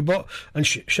Scrobot, and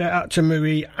shout-out to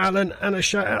Marie Allen, and a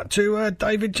shout-out to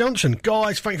David Johnson.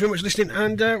 Guys, thank you very much for listening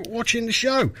and watching the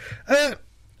show.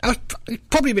 I've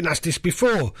probably been asked this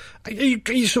before. Are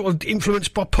you sort of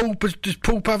influenced by Pulp? Does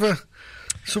Pulp have a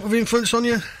sort of influence on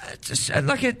you?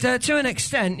 To an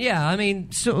extent, yeah. I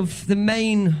mean, sort of the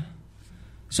main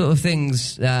sort of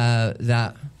things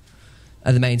that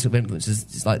are the main sort of influences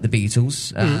is like the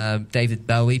Beatles, David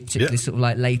Bowie, particularly sort of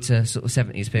like later sort of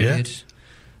 70s period.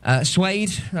 Yeah.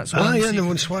 Suede, that's one. Oh, yeah, no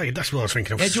one Suede. That's what I was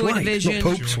thinking of. Joy Division, not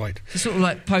Pulp Suede. It's sort of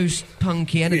like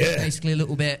post-punky energy, basically a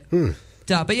little bit.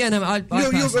 But yeah, no,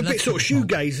 you're a bit sort of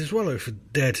shoegaze as well, if I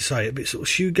dare to say it. A bit sort of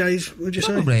shoegaze, would you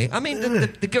say? Probably. I mean,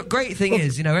 the great thing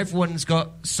is, you know, everyone's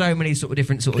got so many sort of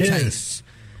different sort of tastes.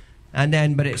 And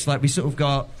then, but it's like we sort of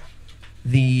got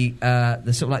the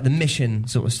sort of like the mission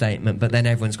sort of statement, but then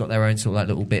everyone's got their own sort of like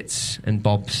little bits and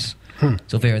bobs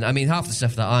sort of here. And I mean, half the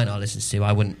stuff that Einar listens to,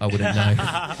 I wouldn't know.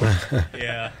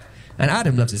 Yeah. And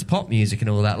Adam loves his pop music and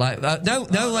all that. Like, no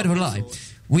word of a lie.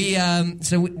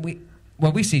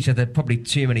 We see each other probably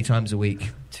too many times a week.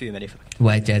 Too many.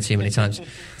 Well, yeah, too many times.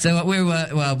 So we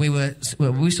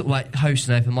sort of like host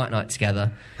an open mic night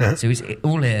together. So he's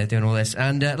all here doing all this.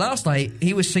 And last night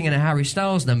he was singing a Harry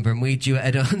Styles number, and we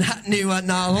duetted on that new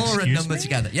Niall Horan number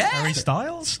together. Yeah, Harry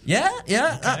Styles. Yeah.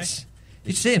 Okay. That's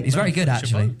you see him. He's very good,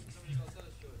 actually.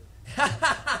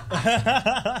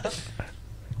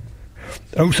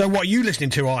 Oh, so what are you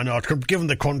listening to, Einar? Given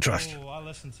the contrast. Oh, I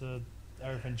listen to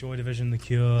everything: Joy Division, The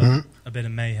Cure, a bit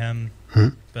of Mayhem,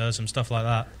 some stuff like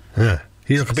that. Yeah,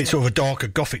 he's like a bit sort of a darker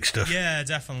gothic stuff. Yeah,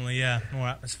 definitely. Yeah, more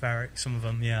atmospheric. Some of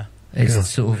them. Yeah, it's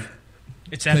sort of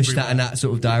it's pushed that in that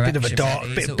sort of direction.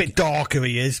 Bit of a bit darker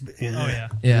he is. You know.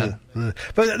 Oh yeah.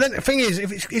 But then the thing is,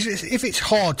 if it's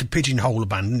hard to pigeonhole a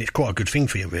band, then it's quite a good thing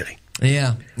for you, really.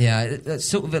 Yeah. It's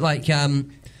sort of like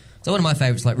so one of my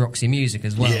favourites, like Roxy Music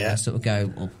as well. Yeah. I sort of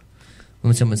go, well,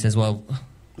 when someone says, well,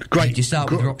 great, you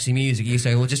start with Roxy Music, you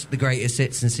say, well, just the greatest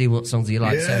hits and see what songs you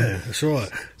like. Yeah, so that's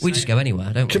right. We just go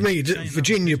anywhere, don't we? To me,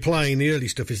 Virginia playing the early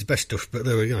stuff is the best stuff, but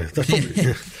there we go. That's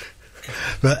probably,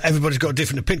 But everybody's got a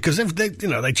different opinion because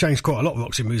they changed quite a lot of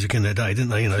Roxy music in their day, didn't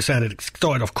they? It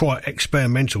started off quite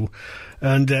experimental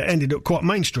and ended up quite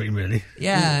mainstream, really.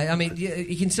 Yeah, I mean,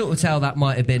 you can sort of tell that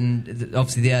might have been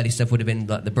obviously the early stuff would have been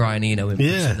like the Brian Eno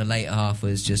influence, and the later half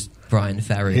was just Brian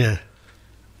Ferry. Yeah,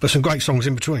 but some great songs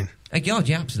in between. God,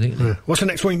 yeah, absolutely. Yeah. What's the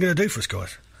next one you're going to do for us,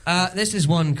 guys? This is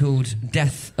one called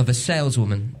 "Death of a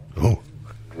Saleswoman." Oh.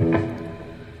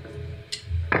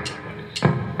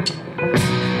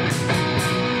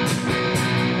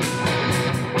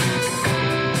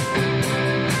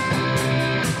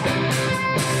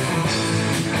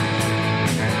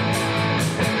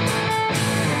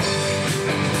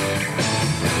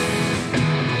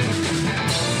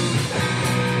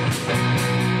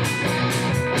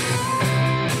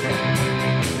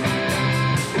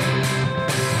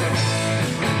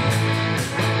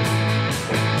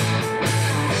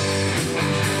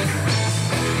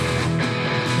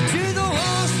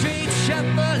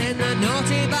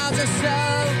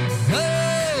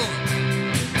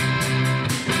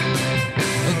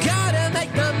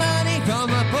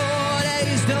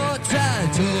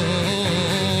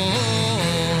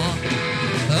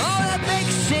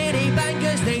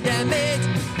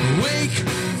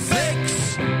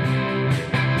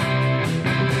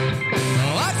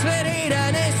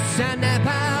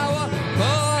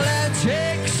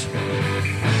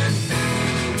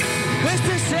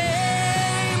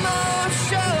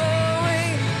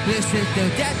 This is the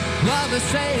death of a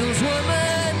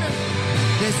saleswoman.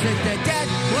 This is the death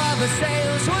of a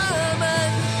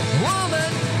saleswoman.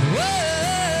 Woman.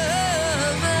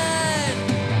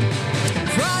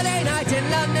 Friday night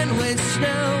in London with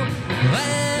snow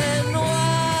and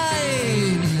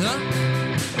wine.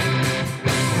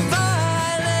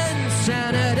 Violence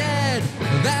and a dead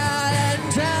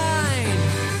Valentine.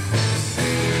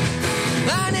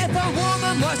 And if a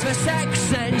woman was for sex,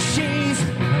 then she's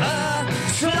a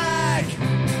slag.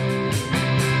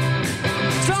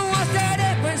 So what's the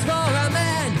difference for a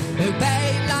man who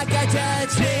paid like a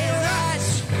dirty rat?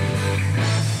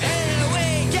 Here we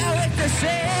go with the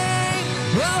same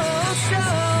old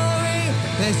story.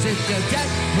 This is the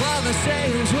death of a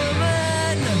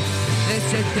saleswoman. This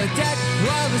is the death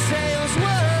of a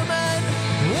saleswoman.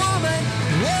 Woman.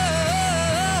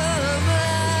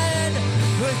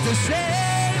 With the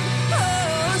same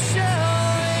old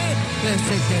story. This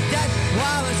is the death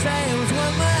of a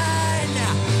saleswoman.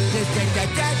 This is the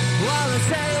death of a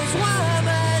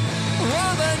saleswoman.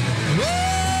 Woman.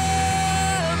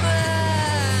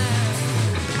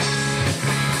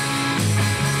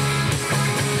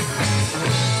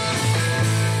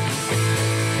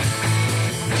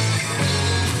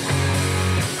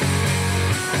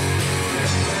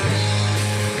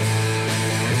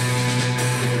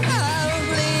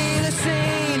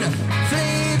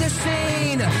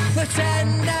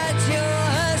 Pretend that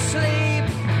you're asleep.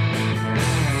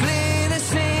 Flee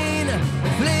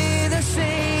the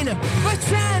scene,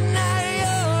 pretend that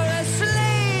you're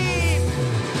asleep.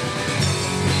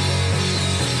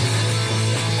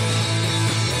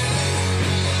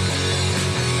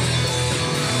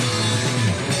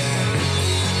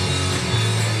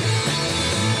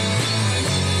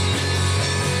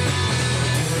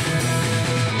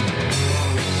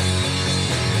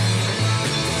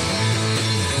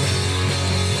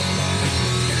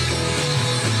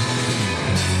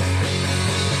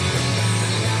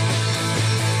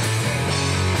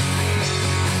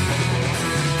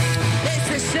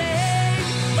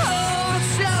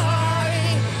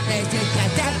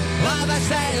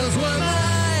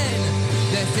 Saleswoman,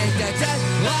 this is the death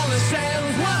of a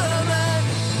saleswoman.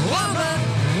 Woman.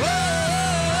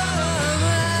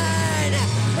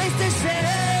 It's the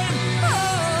same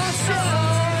old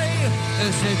story.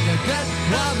 This is the death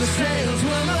of a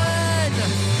saleswoman.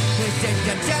 This is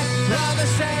the death of a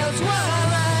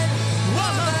saleswoman.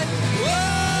 Woman.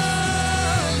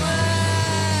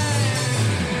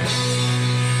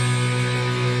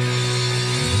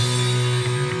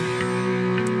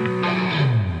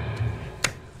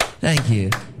 Thank you.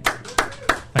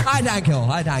 Hi, Danko.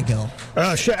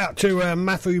 Shout out to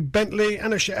Matthew Bentley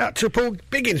and a shout out to Paul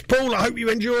Biggins. Paul, I hope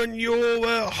you're enjoying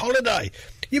your holiday.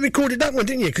 You recorded that one,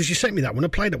 didn't you? Because you sent me that one. I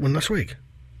played that one last week.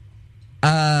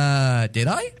 Did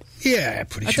I? Yeah,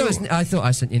 pretty sure. I thought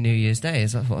I sent you New Year's Day.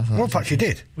 Is that what I thought? Well, in fact, you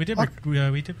did. We did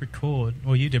record,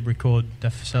 or you did record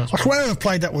Death for Sales. I swear I've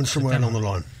played that one somewhere along the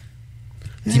line.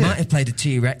 You might have played a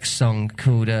T-Rex song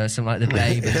called something like The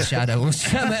Babe in the Shadow or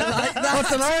something like that. I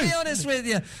don't know. To be honest with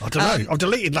you. I don't know. I've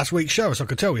deleted last week's show, so I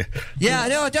could tell you. Yeah,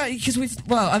 no, I don't, because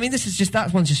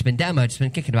that one's just been demoed. It's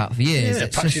been kicking about for years. Yeah,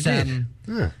 it's just,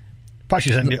 yeah. Perhaps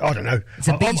you sent it. I don't know.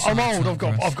 I'm old. song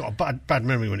I've got a bad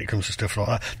memory when it comes to stuff like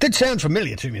that. Did sound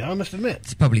familiar to me, though, I must admit.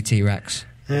 It's probably T-Rex.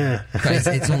 Yeah.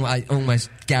 It's I almost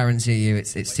guarantee you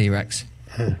it's T-Rex.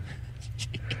 I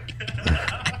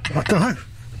don't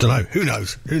know. Who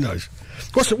knows?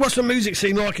 What's the music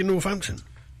scene like in Northampton?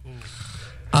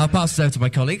 I'll pass it over to my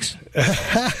colleagues.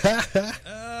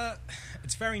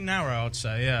 It's very narrow, I'd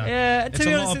say, yeah. Yeah, it's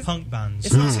a lot of punk bands.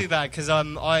 It's not too bad, because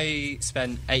I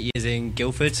spent 8 years in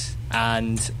Guildford,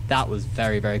 and that was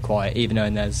very, very quiet, even though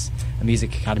there's a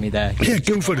music academy there. Yeah,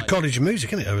 Guildford College of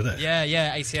Music, isn't it, over there?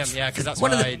 Yeah, ACM, yeah, because that's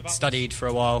where I studied for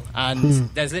a while, and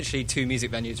there's literally 2 music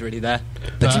venues really there.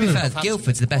 But to be fair,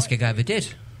 Guildford's the best gig I ever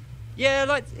did.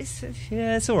 Yeah,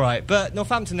 it's all right. But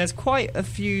Northampton, there's quite a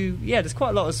few. Yeah, there's quite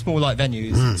a lot of small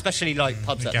venues, especially like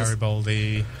pubs that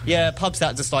Garibaldi. Yeah, pubs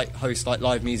that just like host like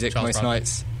live music Charles most Bradley.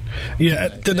 nights. Yeah,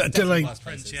 Black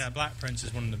Prince, Black Prince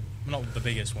is one of the not the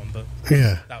biggest one, but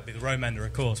that would be the Roadmender,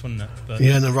 of course, wouldn't it? But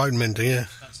yeah, and the Roadmender, yeah.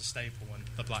 That's a staple one,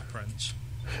 the Black Prince.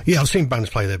 Yeah, I've seen bands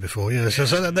play there before. Yeah,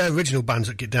 so they're original bands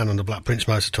that get down on the Black Prince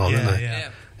most of the time, aren't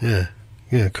they?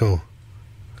 Yeah, cool.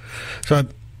 So.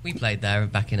 We played there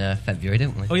back in February,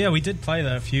 didn't we? Oh yeah, we did play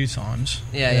there a few times.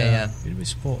 Yeah. Who did we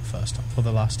support first time for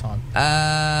the last time?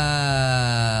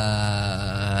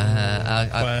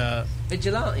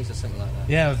 Vigilantes or something like that.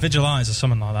 Yeah, Vigilantes or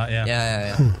something like that.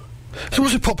 Yeah. So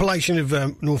what's the population of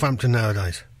Northampton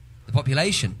nowadays? The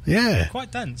population? Yeah.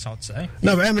 Quite dense, I'd say.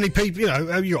 No, but how many people? You got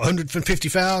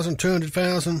 150,000,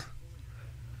 200,000.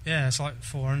 Yeah, it's like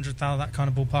 400,000, that kind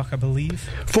of ballpark, I believe.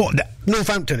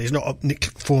 Northampton is not up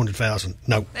 400,000.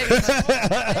 No.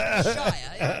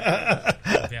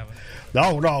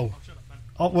 No.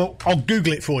 I'll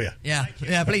Google it for you. Yeah,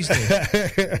 please do.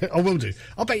 I will do.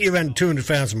 I'll bet you around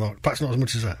 200,000 mark. Perhaps not as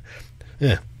much as that.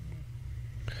 Yeah.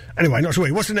 Anyway, not to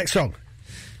worry. What's the next song?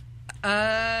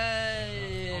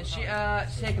 Here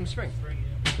Comes Spring.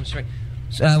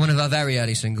 One of our very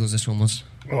early singles, this one was.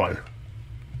 All right.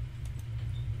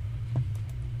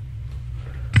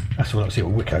 That's what I see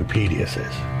what Wikipedia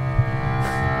says.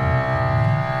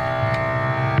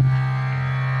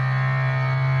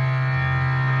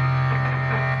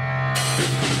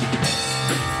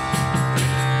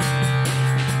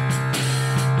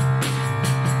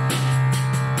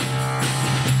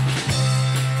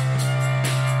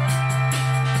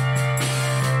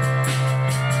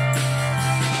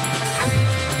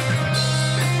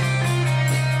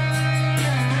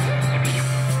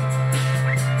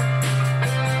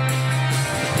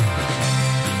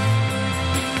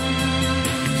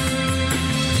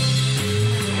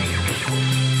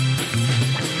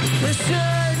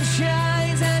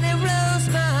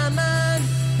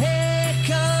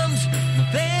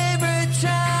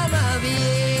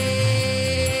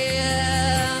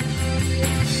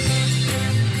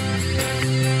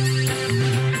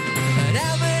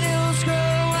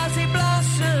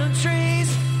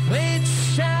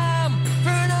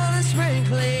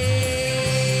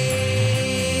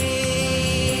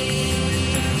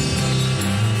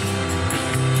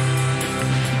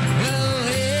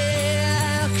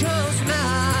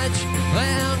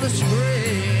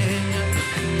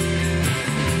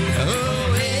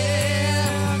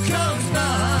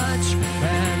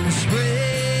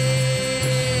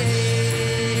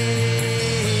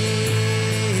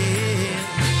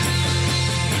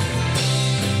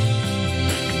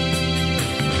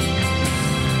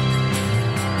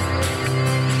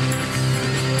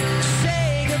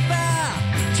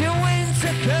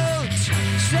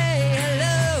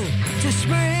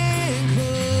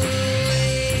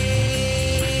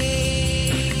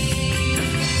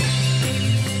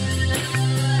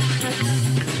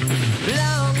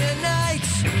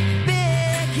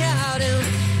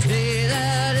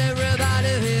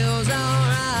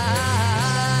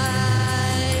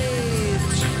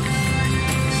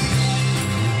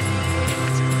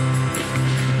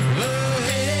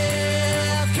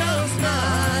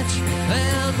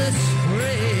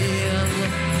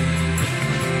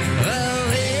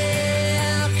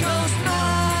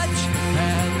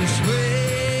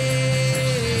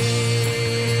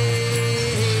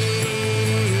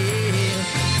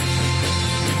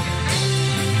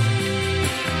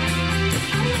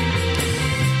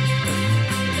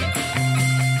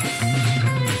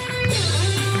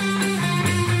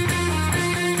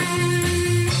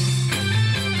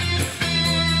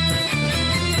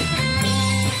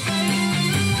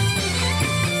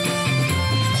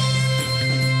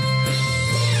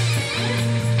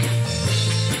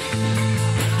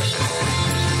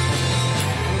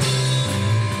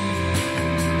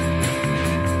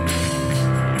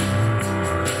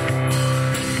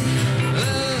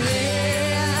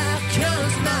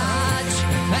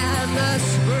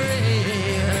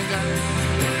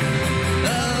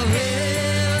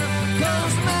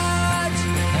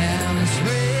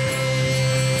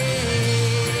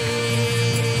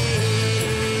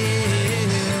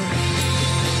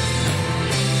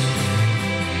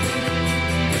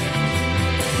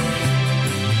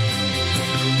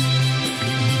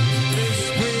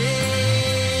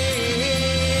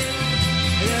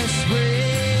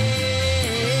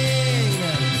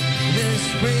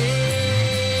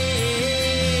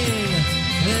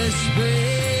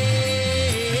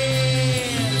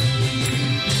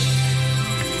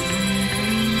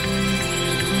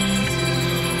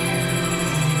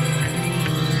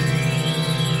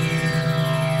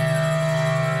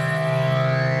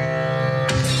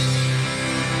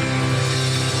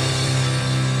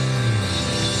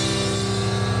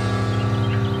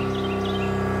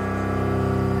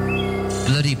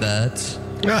 Birdie birds.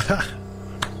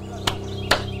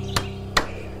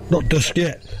 Not just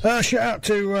yet. Shout out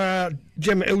to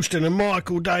Gemma Ilston and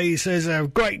Michael Day. Says,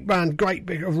 great band, great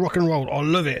bit of rock and roll. I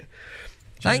love it.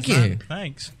 Thank you.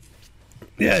 Thanks.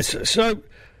 Yes, so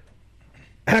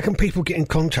how can people get in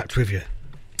contact with you?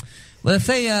 Well, if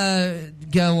they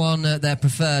go on their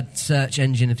preferred search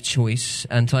engine of choice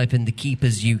and type in The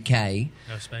Keepers UK...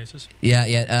 No spaces? Yeah.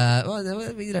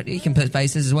 You can put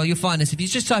spaces as well. You'll find us. If you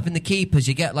just type in The Keepers,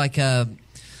 you get like a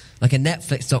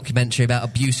Netflix documentary about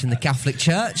abuse in the Catholic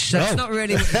Church. So it's not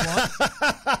really what you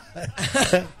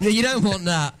want. No, you don't want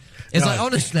that. It's like,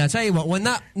 honestly, I tell you what, when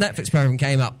that Netflix program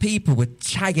came up, people were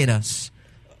tagging us,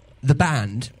 the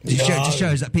band. It just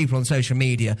shows that people on social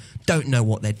media don't know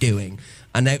what they're doing.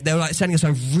 And they were like sending us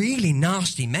some really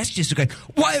nasty messages going,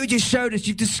 why would you show this?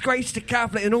 You've disgraced the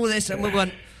Catholic and all this. And we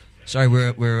went, sorry,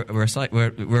 we're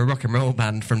a rock and roll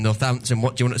band from Northampton.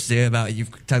 What do you want us to do about it?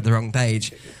 You've tagged the wrong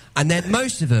page. And then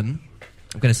most of them,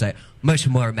 I'm going to say it, most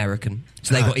of them were American.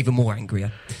 So they got even more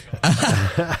angrier.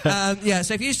 So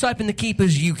if you just type in The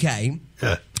Keepers UK,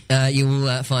 you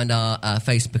will find our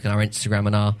Facebook and our Instagram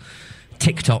and our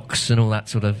TikToks and all that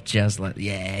sort of jazz.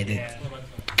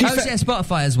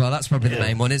 Spotify as well. That's probably the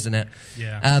main one, isn't it?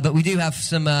 Yeah. But we do have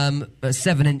some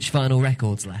 7-inch vinyl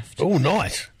records left. Oh,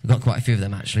 nice. We've got quite a few of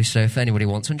them, actually. So if anybody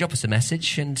wants one, drop us a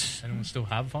message. And anyone still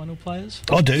have vinyl players?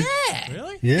 I do. Yeah.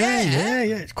 Really?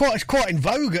 Yeah. It's quite in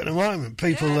vogue at the moment.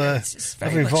 People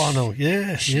having vinyl.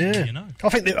 Yeah. You know. I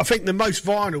think the most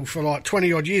vinyl for like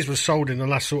 20 odd years was sold in the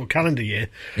last sort of calendar year.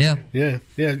 Yeah.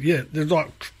 There's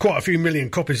like quite a few million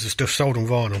copies of stuff sold on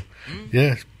vinyl.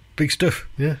 Yeah. Big stuff,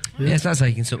 yeah. Yes, that's how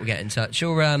you can sort of get in touch.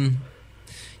 Or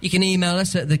you can email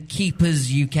us at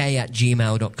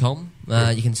thekeepersuk@gmail.com.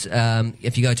 You can,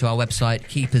 if you go to our website,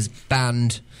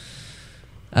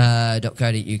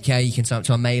 keepersband.co.uk, you can sign up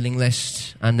to our mailing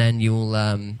list, and then you'll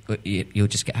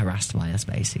just get harassed by us,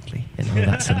 basically, and all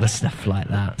that sort of stuff like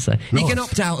that. So you can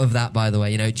opt out of that, by the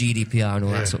way, GDPR and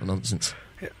all that sort of nonsense.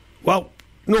 Yeah. Well,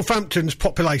 Northampton's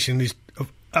population is,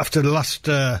 after the last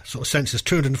sort of census,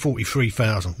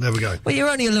 243,000. There we go. Well, you're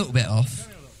only a little bit off.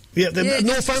 Yeah,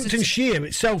 Northamptonshire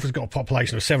itself has got a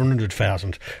population of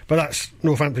 700,000, but that's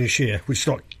Northamptonshire, which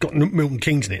has got Milton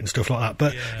Keynes in it and stuff like that.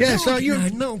 But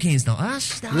Milton Keynes not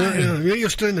us. No. Yeah, you're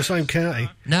still in the same county.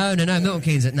 No, Milton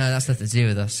Keynes. No, that's nothing to do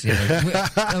with us.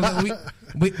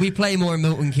 We play more in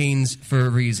Milton Keynes for a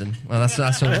reason. Well, that's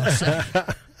all I'm saying.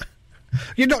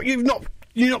 You've not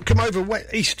come over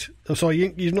east. I'm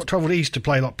sorry, you've not travelled east to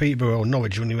play like Peterborough or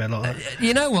Norwich or anywhere like that.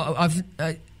 You know what?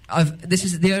 This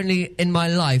is the only in my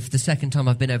life the second time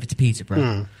I've been over to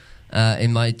Peterborough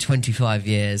in my 25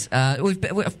 years.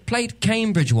 I've played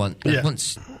Cambridge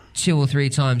once, 2 or 3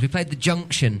 times. We played the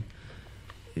Junction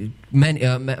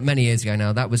many years ago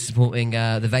now. That was supporting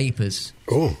the Vapors.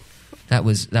 Oh, that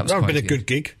was quite been a good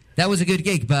gig. That was a good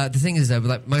gig, but the thing is, though,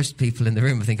 like most people in the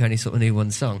room, I think only sort of knew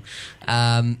one song.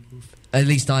 At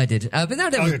least I did. But no,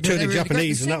 they were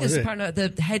Japanese, and that was it. Apparently,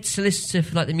 the head solicitor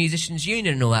for the musicians'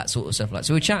 union and all that sort of stuff.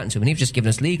 So we were chatting to him, and he was just giving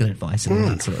us legal advice and all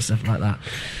that sort of stuff like that.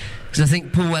 Because I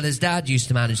think Paul Weller's dad used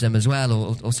to manage them as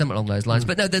well, or something along those lines.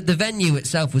 But no, the venue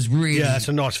itself was really... Yeah, it's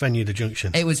a nice venue, the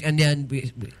Junction. It was, and then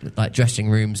we like dressing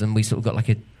rooms, and we sort of got like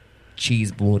a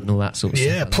cheese board and all that sort of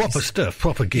stuff. Yeah, proper stuff,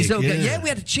 proper gig. We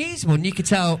had a cheese board, and you could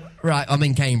tell, right, I'm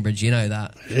in Cambridge, you know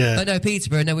that. Yeah. But no,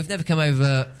 Peterborough, no, we've never come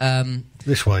over...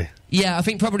 this way. Yeah, I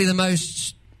think probably the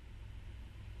most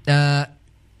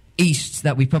east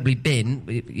that we've probably been,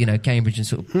 Cambridge and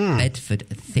sort of Bedford,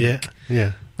 I think.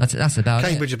 Yeah. That's about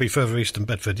Cambridge would be further east than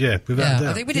Bedford, yeah.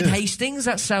 I think we did Hastings,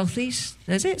 that's southeast.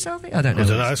 Is it southeast? I don't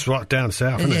know. It's right down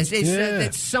south, isn't it?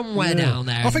 It's somewhere down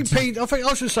there. I think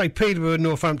I should say Peterborough and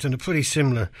Northampton are pretty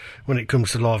similar when it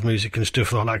comes to live music and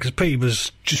stuff like that, because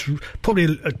Peterborough's just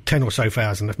probably 10 or so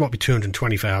thousand. There might be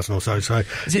 220,000 or so. So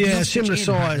similar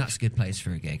size. That's a good place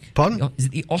for a gig. Pardon? Is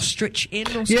it the Ostrich Inn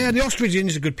or something? Yeah, the Ostrich Inn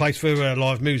is a good place for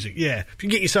live music, yeah. If you can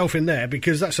get yourself in there,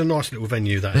 because that's a nice little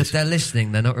venue, that is. If they're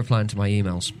listening, they're not replying to my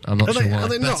emails. I'm not sure why. Are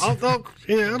they not? I'll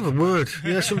have a word.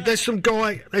 There's some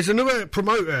guy, there's another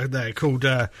promoter there called,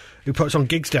 who puts on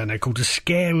gigs down there called the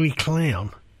Scary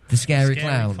Clown. The Scary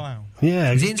Clown.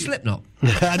 Yeah. Is he in Slipknot?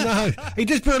 No, he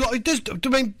does do a lot. He does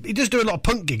do a lot of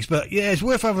punk gigs, but yeah, it's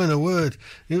worth having a word.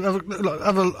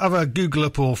 Have a Google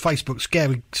up or Facebook.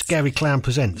 Scary Clown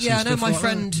Presents. Yeah, I know my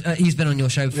friend. He's been on your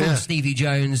show before. Stevie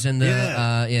Jones and the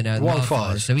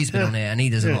Wildfires. So he's been on here, and he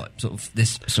does a lot sort of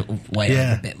this sort of way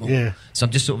a bit more. Yeah. So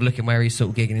I'm just sort of looking where he's sort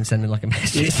of gigging and sending like a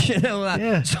message. You know that.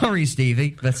 Yeah. Sorry,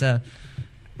 Stevie, but.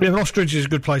 Yeah, Ostrich is a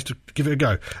good place to give it a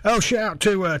go. Oh, shout out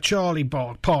to Charlie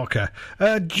Parker.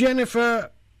 Jennifer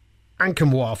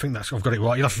Ankenwa, I think I've got it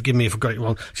right. You'll have to forgive me if I've got it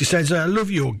wrong. She says, love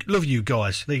you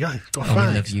guys. There you go. Got a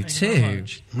fan. Love you too.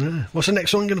 Yeah. What's the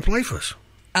next song you're going to play for us?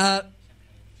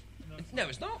 No,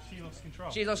 it's not.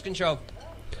 She lost control.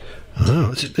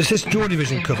 Oh, is this Joy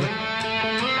Division cover?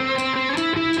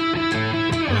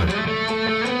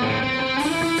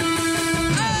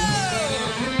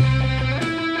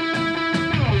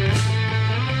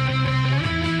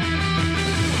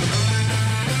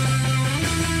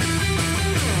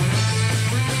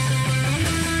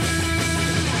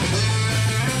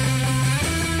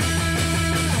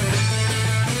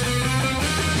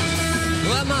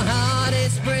 Well, my heart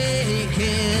is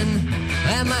breaking,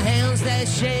 and my hands they're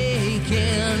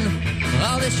shaking.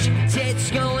 All this shit,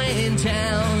 it's going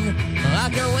down. I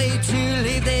can't wait to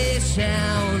leave this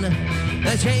town.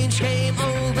 The change came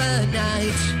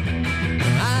overnight.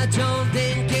 I don't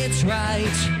think it's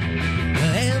right.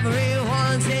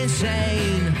 Everyone's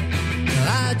insane.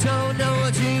 I don't know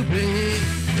what to believe.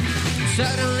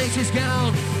 Suddenly she's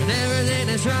gone, and everything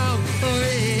is wrong. Or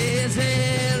is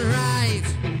it right?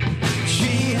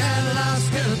 She had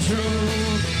lost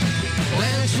control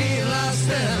when she lost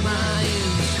her mind.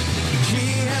 She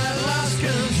had lost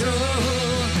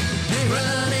control,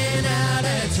 running out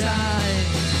of time.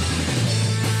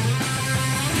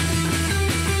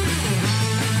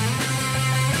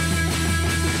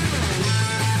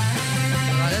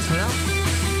 Right, this one out.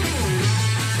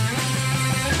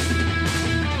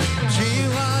 She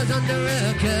was under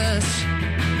a curse,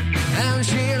 and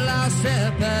she lost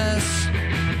her purse.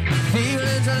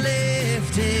 Feelings are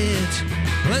lifted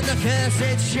when the curse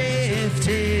had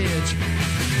shifted.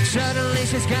 Suddenly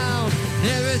she's gone,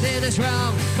 everything is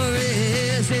wrong, or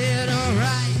is it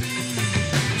alright?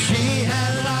 She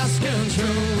had lost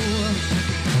control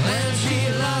when she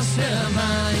lost her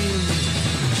mind.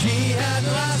 She had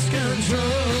lost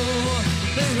control,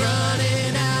 been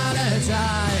running out of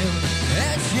time.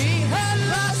 And she had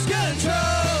lost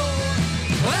control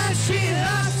when she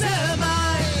lost her mind.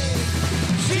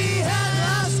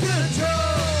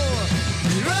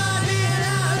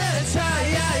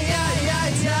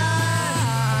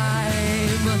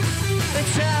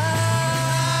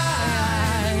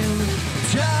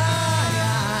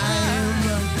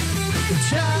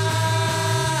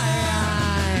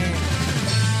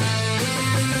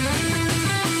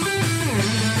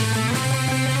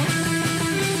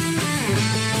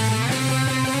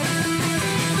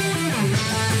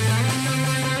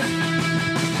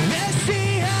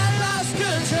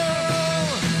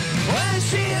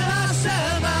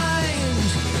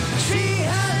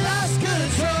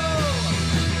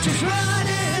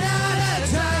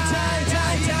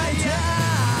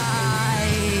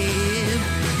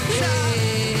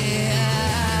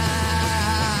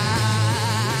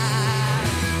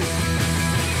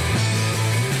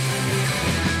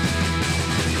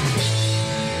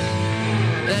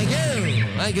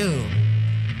 Thank you.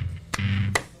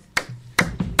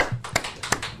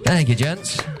 Thank you,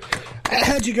 gents.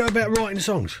 How do you go about writing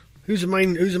songs? Who's the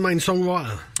main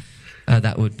songwriter?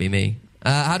 That would be me.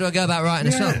 How do I go about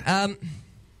writing a song?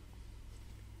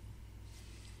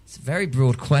 It's a very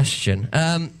broad question.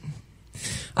 I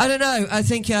don't know. I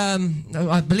think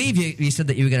I believe you said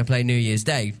that you were going to play New Year's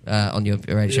Day on your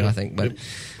radio show. I think, but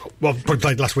well, probably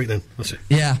played last week then. That's it.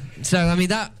 Yeah. So I mean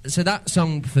that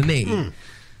song for me.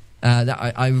 That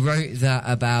I wrote that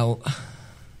about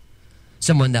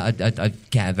someone that I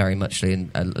care very muchly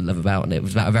and I love about, and it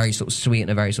was about a very sort of sweet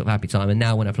and a very sort of happy time. And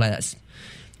now when I play, that's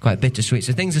quite bittersweet.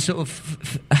 So things are sort of,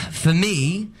 for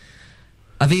me,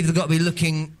 I've either got to be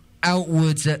looking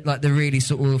outwards at like the really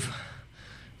sort of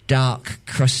dark,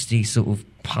 crusty sort of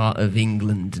part of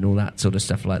England and all that sort of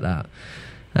stuff like that,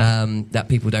 that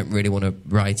people don't really want to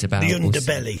write about. The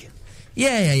underbelly.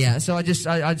 Yeah. So I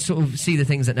sort of see the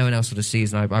things that no one else sort of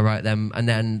sees, and I write them, and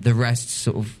then the rest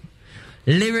sort of,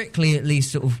 lyrically at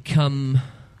least, sort of come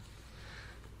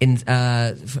in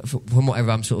from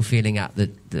whatever I'm sort of feeling at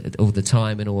all the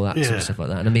time and all that sort of stuff like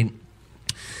that. And I mean,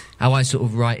 how I sort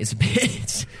of write is a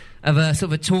bit of a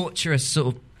sort of a torturous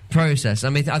sort of process. I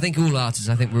mean, I think all artists,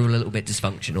 we're all a little bit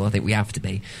dysfunctional. I think we have to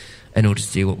be in order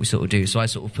to do what we sort of do. So I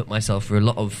sort of put myself through a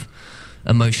lot of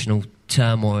emotional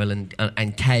turmoil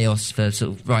and chaos for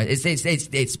sort of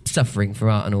it's suffering for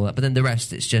art and all that, but then the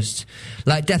rest, it's just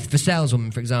like Death for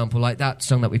Saleswoman, for example, like that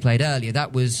song that we played earlier.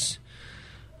 That was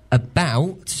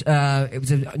about it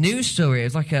was a news story.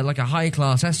 It was like a high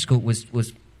class escort was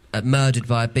murdered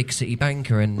by a big city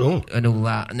banker and all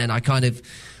that, and then I kind of,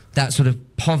 that sort of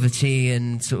poverty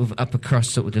and sort of upper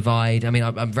crust sort of divide. I mean,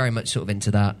 I'm very much sort of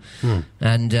into that,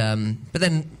 and but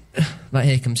then like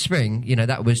Here Comes Spring, you know,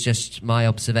 that was just my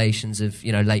observations of,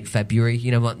 you know, late February.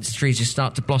 You know, what, the trees just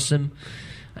start to blossom,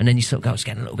 and then you sort of go, it's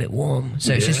getting a little bit warm.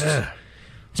 So it's just, I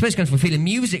suppose, kind of a feeling.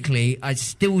 Musically, I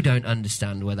still don't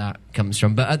understand where that comes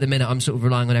from, but at the minute, I'm sort of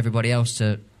relying on everybody else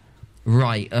to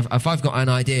write. If I've got an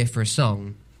idea for a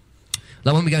song,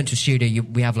 like when we go into a studio,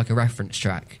 we have like a reference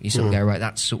track. You sort of go, right,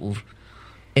 that's sort of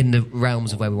in the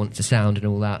realms of where we want it to sound and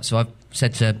all that. So I've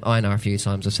said to Einar a few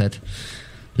times, I said,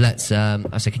 I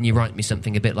said, can you write me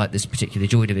something a bit like this particular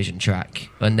Joy Division track?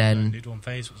 And then... New Dawn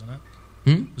Fades, wasn't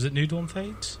it? Was it New Dawn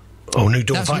Fades? Oh, New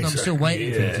Dawn Fades. That's what I'm still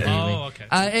waiting for you to do. Oh,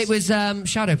 okay. It was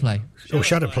Shadow Play.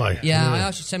 Shadow Play. Yeah, I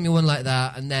asked you to send me one like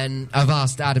that, and then I've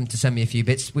asked Adam to send me a few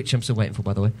bits, which I'm still waiting for,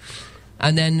 by the way.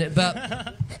 And then,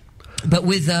 but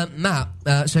with Matt,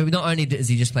 so not only does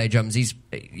he just play drums, he's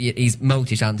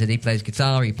multi-talented. He plays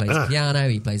guitar, he plays piano,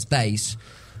 he plays bass.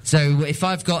 So if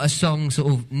I've got a song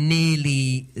sort of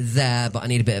nearly there, but I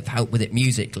need a bit of help with it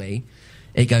musically,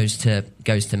 it goes to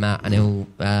Matt, and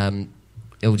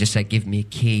he'll just say, give me a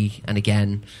key, and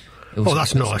again,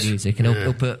 that's nice. Music, and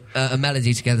he'll put a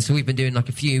melody together. So we've been doing like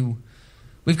a few.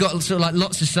 We've got sort of like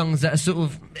lots of songs that are sort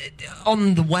of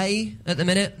on the way at the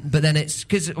minute, but then it's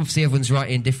because obviously everyone's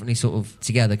writing differently sort of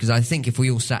together, because I think if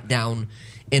we all sat down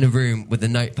in a room with a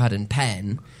notepad and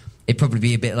pen, it'd probably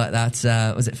be a bit like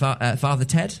that, was it Father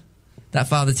Ted? That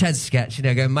Father Ted sketch, you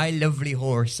know, going, my lovely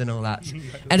horse and all that.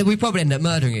 And we probably end up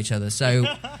murdering each other, so...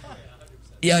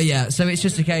 Yeah, so it's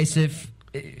just a case of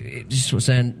just sort of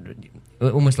saying...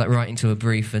 almost like writing to a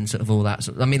brief and sort of all that.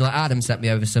 I mean, like Adam sent me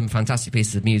over some fantastic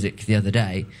pieces of music the other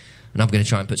day, and I'm going to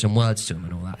try and put some words to them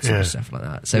and all that sort of stuff like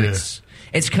that. So it's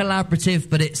collaborative,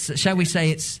 but it's, shall we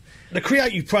say, it's... The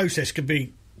creative process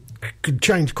could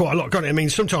change quite a lot, can't it? I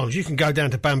mean, sometimes you can go down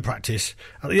to band practice,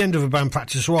 at the end of a band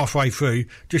practice or halfway through,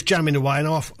 just jamming away, and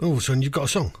all of a sudden you've got a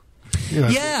song. You know?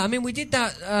 Yeah, I mean, we did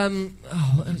that...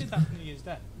 we did that for New Year's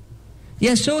Day.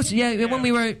 Yeah, sort of. Yeah, when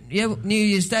we were New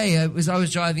Year's Day, I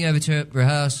was driving over to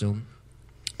rehearsal,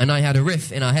 and I had a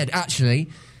riff in our head. Actually,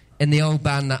 in the old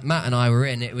band that Matt and I were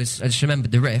in, I just remembered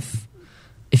the riff.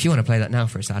 If you want to play that now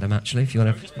for us, Adam, actually, if you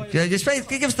want to, just play.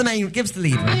 Give us the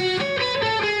lead.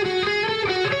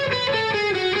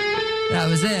 That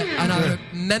was it, and I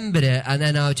remembered it, and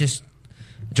then I was just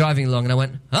driving along, and I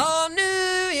went, "On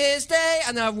New Year's Day,"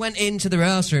 and then I went into the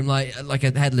rehearsal room like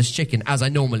a headless chicken, as I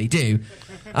normally do.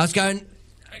 I was going,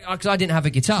 because I didn't have a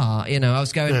guitar, you know, I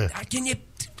was going, can you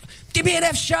give me an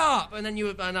F sharp? And then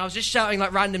and I was just shouting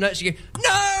like random notes. You go,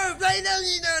 no,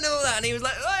 you don't know that. And he was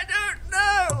like, I don't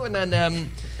know.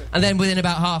 And then within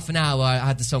about half an hour, I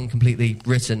had the song completely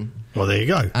written. Well, there you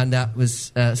go. And that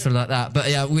was sort of like that. But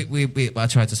yeah, I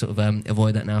try to sort of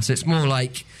avoid that now. So it's more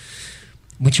like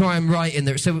we try and write in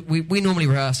there. So we normally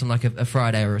rehearse on like a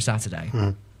Friday or a Saturday.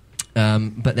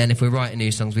 But then if we're writing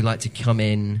new songs, we like to come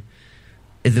in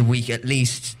the week, at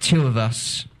least two of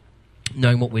us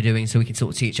knowing what we're doing, so we can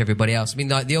sort of teach everybody else. I mean,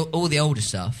 like all the older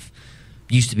stuff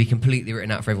used to be completely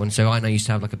written out for everyone. So I used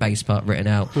to have like a bass part written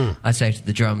out. I'd say to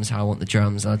the drums how I want the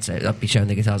drums. I'd be showing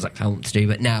the guitars like how I want to do.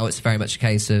 But now it's very much a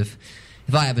case of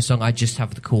if I have a song, I just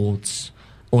have the chords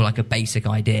or like a basic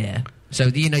idea. So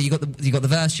you know, you got the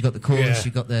verse, you got the chorus,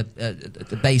 you got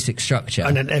the basic structure,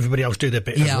 and then everybody else do their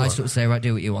bit. Yeah, I sort of say, right,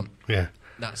 do what you want. Yeah,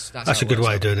 that's a good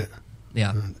way of doing it.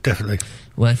 Yeah, definitely.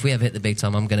 Well, if we ever hit the big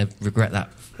time, I'm going to regret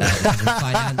that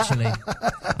financially.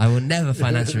 I will never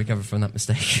financially recover from that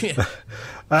mistake.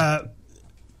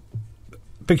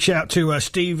 Big shout out to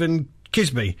Stephen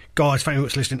Kisby, guys, thank you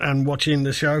for listening and watching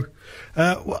the show. Do you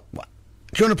want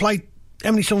to play?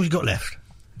 How many songs you got left?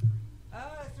 3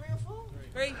 or 4.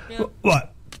 3. Yeah. Right,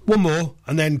 one more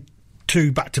and then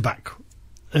 2 back to back.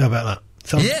 How about that?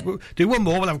 So we'll do one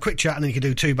more. We'll have a quick chat and then you can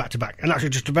do 2 back to back, and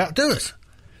actually just about do us.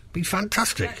 Be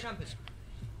fantastic.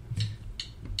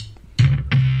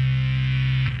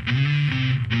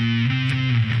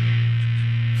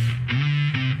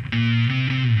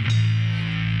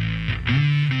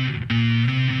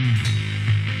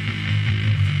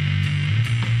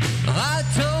 I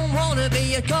don't wanna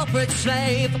be a corporate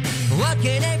slave,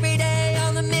 working every day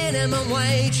on the minimum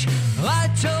wage. I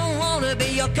don't wanna be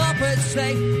your corporate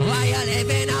slave, while you're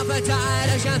living off a tide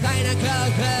of champagne and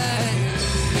cocaine.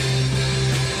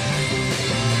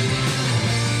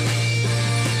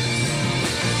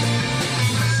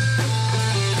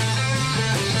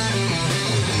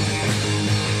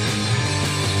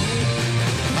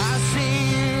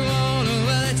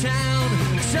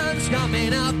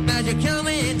 Coming up as you're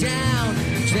coming down,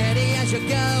 steady as you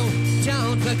go,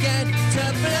 don't forget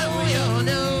to blow your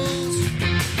nose.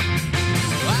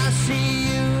 I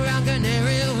see you round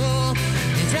Canary Wharf,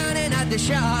 you're turning at the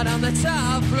shot on the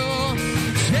top floor,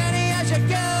 steady as as you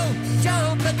go,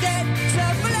 don't forget to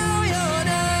blow your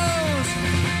nose.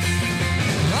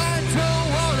 I don't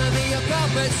wanna be a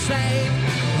corporate slave,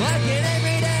 working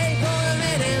every day for a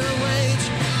minimum wage.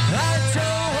 I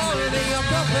don't wanna be a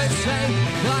corporate slave,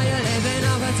 while you're living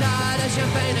off a tide of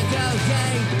champagne and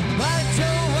cocaine. I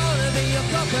don't wanna be a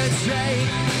corporate slave,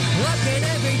 working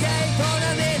every day for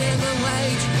a minimum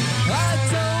wage. I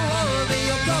don't wanna be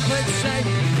a corporate slave,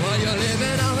 while you're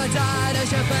living off a tide of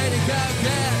champagne and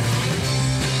cocaine.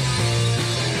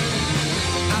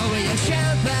 Oh, with your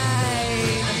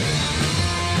champagne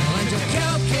and your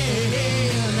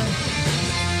cocaine.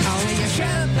 Oh, with your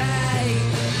champagne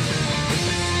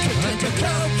and your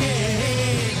cocaine.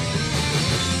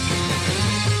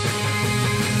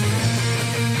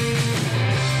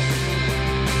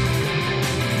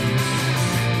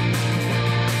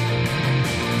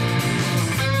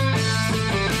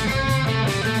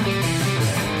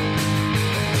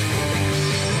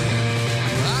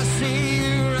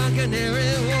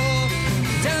 Canary Wharf,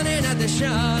 down in at the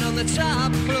shot on the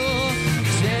top floor.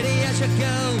 Steady as you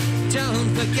go,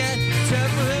 don't forget to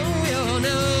blow your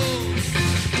nose.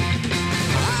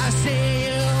 I see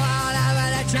you all over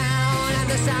the town, and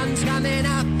the sun's coming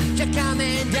up, you're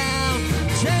coming down.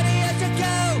 Steady as you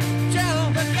go,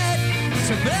 don't forget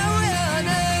to blow your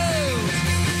nose.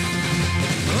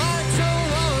 I don't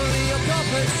wanna be a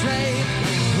corporate slave,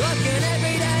 working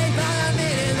every day for a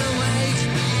minimum wage.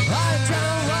 I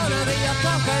don't wanna be a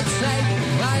corporate slave,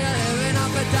 while you're living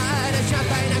off a diet of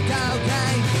champagne and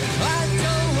cocaine. I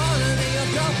don't wanna be a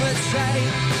corporate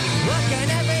slave, working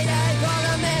every day for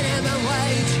a minimum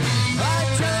wage. I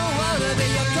don't wanna be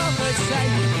a corporate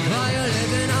slave, while you're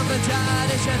living off a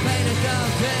diet of champagne and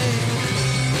cocaine.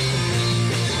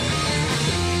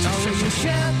 Oh, it's your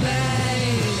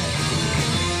champagne,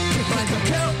 like a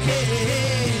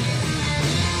cocaine.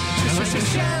 Oh, it's your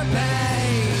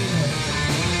champagne,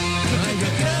 like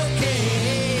a cocaine.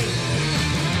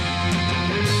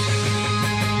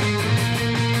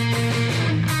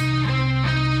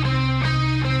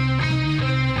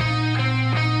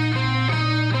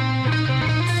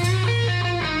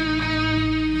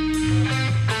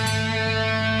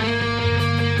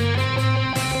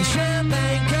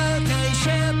 Champagne, cocaine,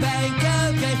 champagne,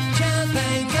 cocaine,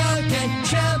 champagne, cocaine,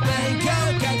 champagne,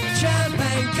 cocaine,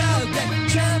 champagne, cocaine,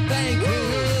 champagne,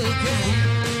 cocaine.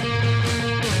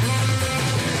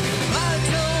 I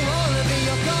don't wanna be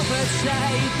a corporate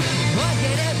slave,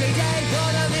 working every day for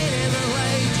the minimum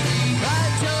wage. I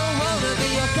don't wanna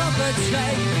be a corporate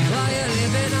slave, while you're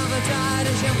living off a diet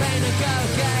of champagne and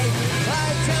cocaine. I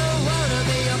don't wanna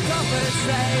be a corporate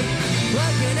slave,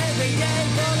 working every day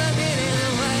for the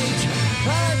minimum wage. I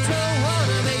don't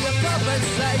wanna be a corporate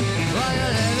slave, while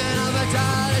you're living off a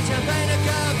diet of champagne and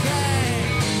cocaine.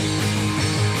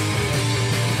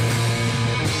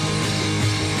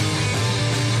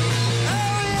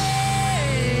 Oh yeah.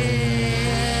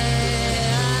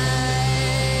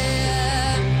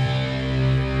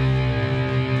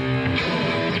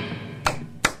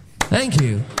 Thank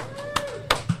you.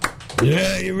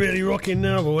 Yeah, you're really rocking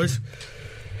now, boys.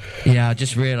 Yeah, I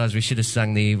just realised we should have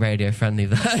sung the radio-friendly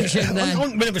version then. I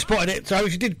never spotted it, so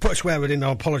if you did put a swear word in,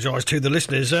 I apologise to the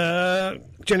listeners.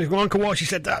 Jennifer Uncle White, she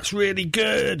said, that's really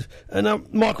good.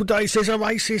 And Michael Day says,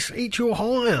 Oasis, eat your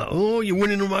higher. Oh, you're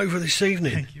winning them over this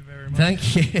evening. Thank you very much.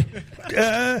 Thank you.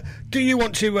 Do you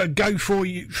want to go through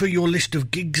your list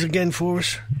of gigs again for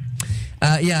us?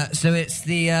 Yeah, so it's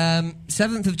the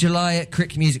 7th of July at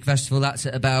Crick Music Festival. That's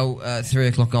at about 3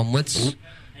 o'clock onwards.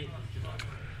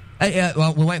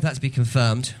 Well, we'll wait for that to be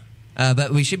confirmed.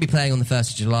 But we should be playing on the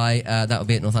 1st of July. That'll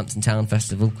be at Northampton Town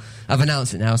Festival. I've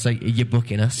announced it now, so you're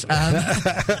booking us.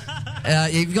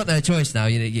 You've got no choice now.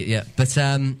 Yeah. But,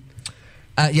 7th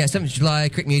of July,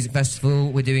 Crick Music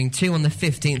Festival. We're doing 2 on the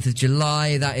 15th of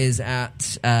July. That is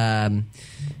at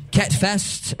Ket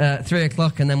Fest, 3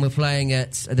 o'clock. And then we're playing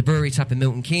at the Brewery Tap in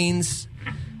Milton Keynes.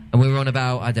 And we were on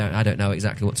about, I don't know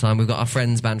exactly what time. We've got our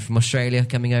friends band from Australia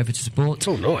coming over to support.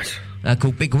 Oh, nice.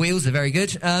 Called Big Wheels. They're very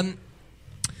good.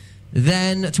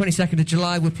 Then, 22nd of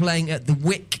July, we're playing at the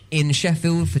Wick in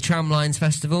Sheffield for Tramlines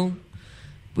Festival.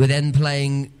 We're then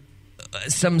playing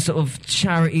some sort of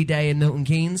charity day in Milton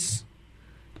Keynes.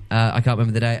 I can't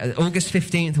remember the day. August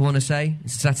 15th, I want to say.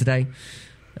 It's a Saturday.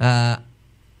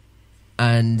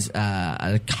 And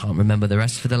I can't remember the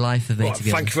rest for the life of me, to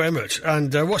be Thank you very much.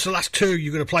 And what's the last two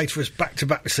you're going to play for us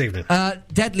back-to-back this evening?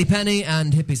 Deadly Penny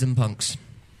and Hippies and Punks.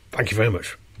 Thank you very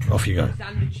much. Off you go.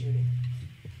 Standard tuning.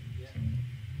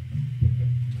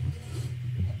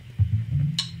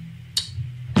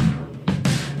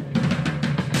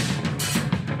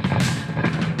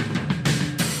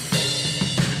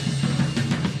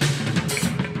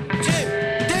 Two.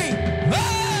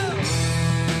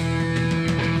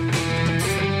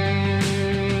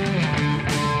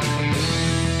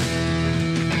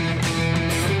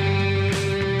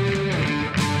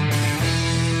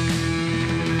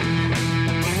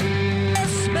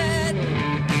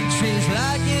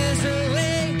 light years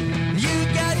away. You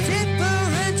got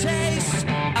different tastes,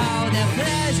 all the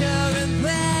pleasure and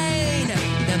pain,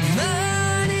 the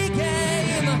money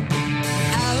game,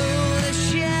 all the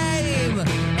shame,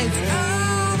 it's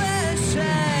all the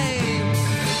same.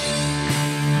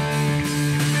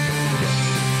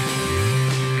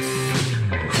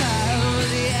 How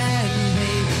the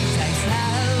envy takes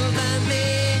over me.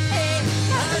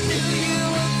 I knew you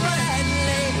were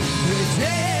friendly with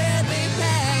every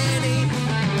penny.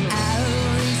 All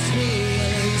these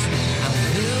feelings, I'm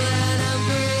blue and I'm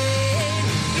green.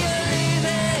 You're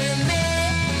leaving me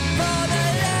for the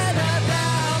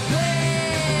leather-bound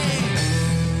queen.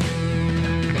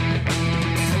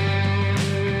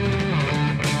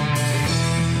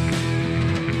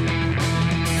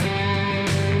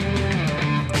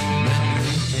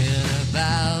 Thinking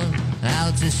about how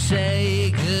to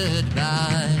say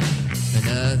goodbye.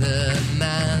 Another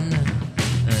man,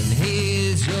 and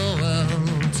he's your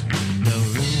world. No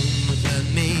room for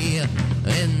me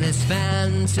in this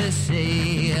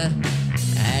fantasy.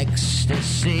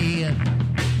 Ecstasy,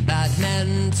 bad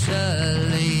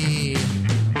mentally.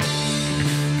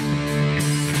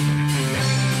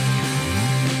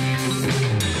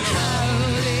 How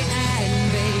the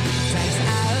envy takes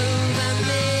over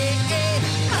me.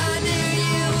 I knew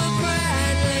you were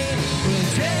friendly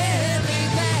with every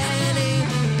penny.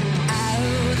 All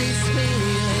these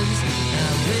feelings,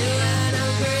 I'm blue and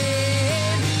I'm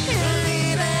green. You're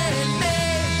leaving me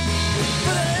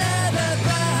for the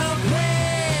leather-bound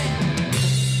queen.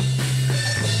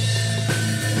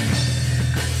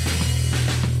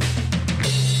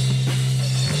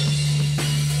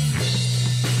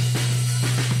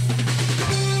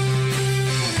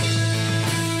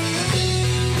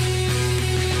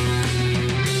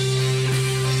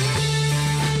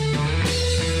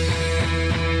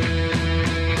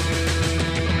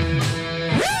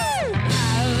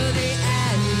 How the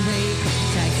envy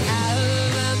takes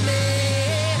over me.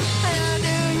 I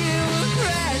knew you were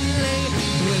friendly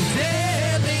with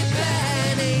every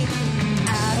penny.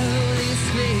 All these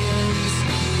feelings,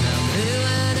 I'm blue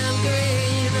and I'm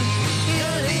green.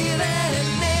 You're leaving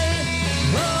me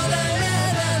for the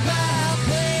leather-bound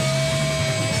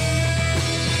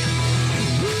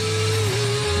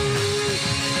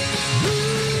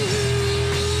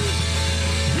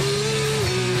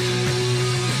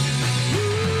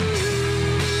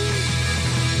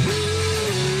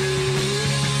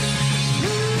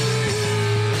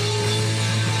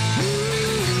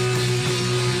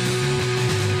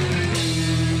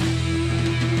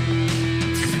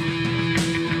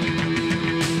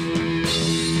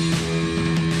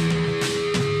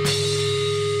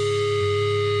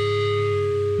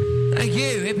Thank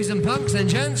you, hippies and punks and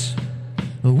gents.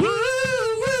 Woo, woo,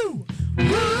 woo,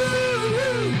 woo, woo,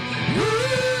 woo,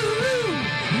 woo.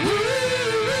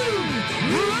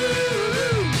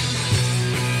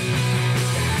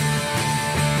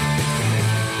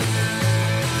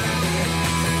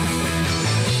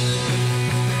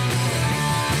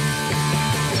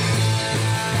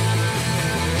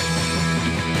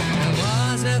 There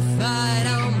was a fight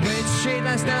on Bridge Street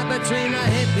last night between the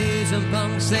hippies and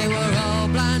punks. They were all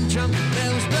blind drunk.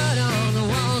 There was blood on the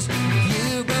walls.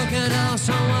 You broken arms,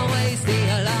 someone waste the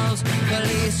alarms.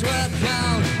 Police were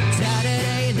called.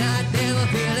 Saturday night they were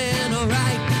feeling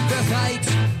alright. The fight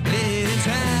in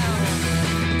town.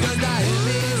 'Cause the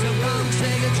hippies and punks,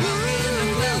 they get drunk in the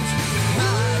clubs.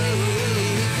 Party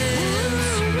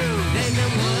evenings. They've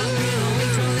been working all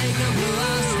week so they can blow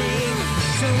our steam.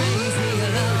 So raise the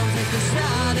alarms at the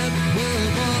start of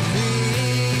World War III.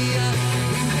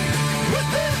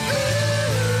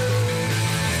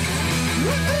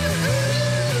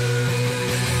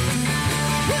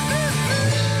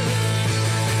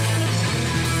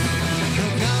 The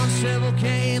constable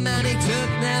came and he took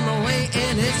them away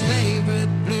in his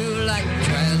favorite blue light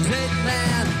transit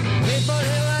van. People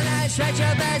who are not such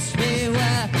a best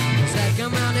beware. The second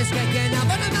round is kicking up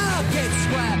on the market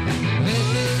square.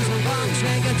 Hippies and punks,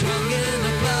 they get drunk in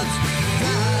the clubs.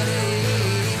 Friday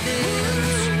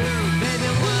evenings. They've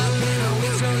been working all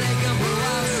week so they can blow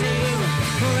our steam.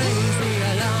 Raise the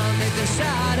alarm at the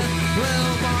start of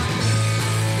World War.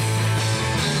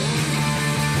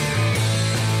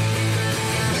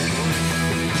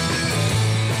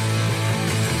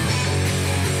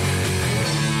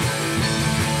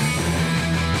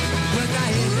 But the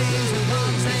hippies and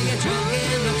punks, they get drunk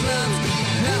in the clubs.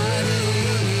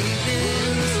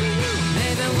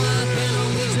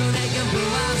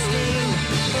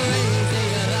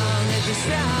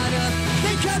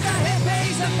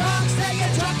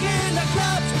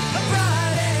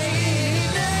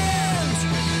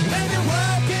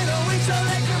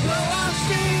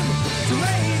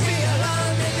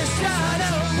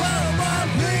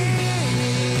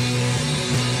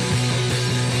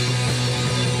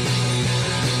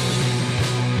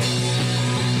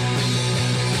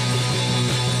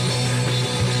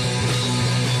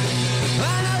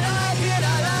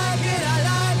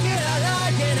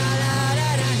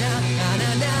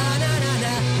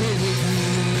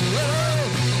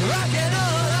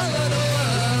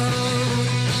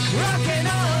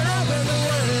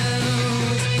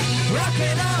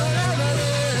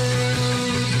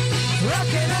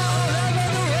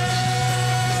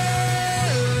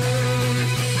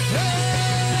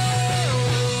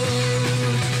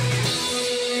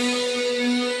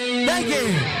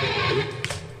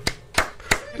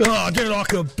 Oh, I do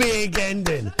like a big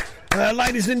ending.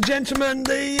 Ladies and gentlemen,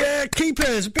 the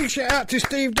keepers. Big shout out to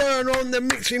Steve Dern on the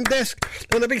mixing desk,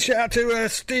 and a big shout out to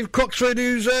Steve Coxford,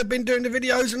 who's been doing the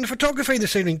videos and the photography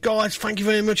this evening. Guys, thank you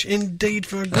very much indeed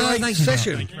for a great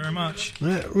session. Thank you very much.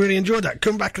 Really enjoyed that.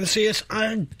 Come back and see us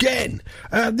again.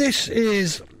 This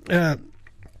is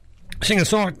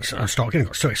singer-songwriter. Start again. I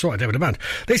got so excited there with the band.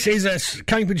 This is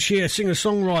Cambridgeshire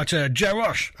singer-songwriter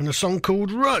Josh, and a song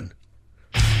called Run.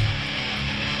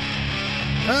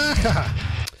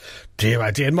 Dear,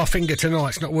 oh dear, my finger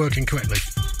tonight's not working correctly.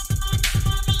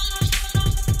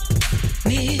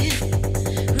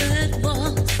 Mirrored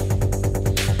walls,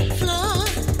 floor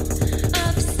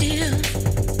of steel.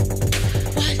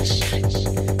 Watch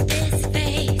this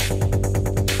face.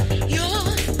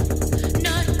 You're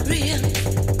not real.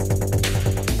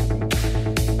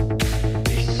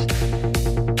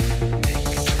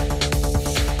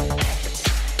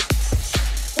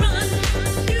 Run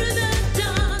through the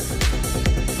dark,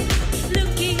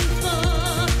 looking for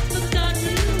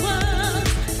forgotten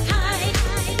worlds. Hide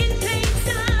in plain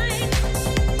sight.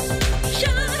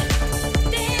 Shut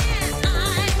their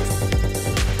eyes.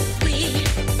 We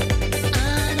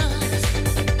are lost.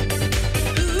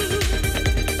 Who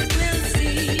will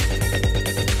see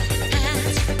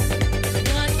at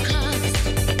what cost?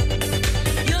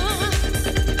 You're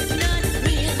not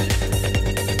real.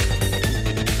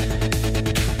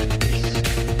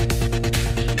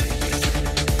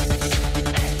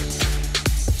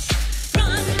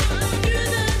 Run through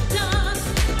the dark,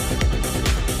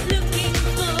 looking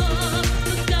for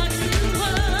forgotten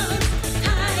worlds.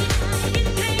 Hide in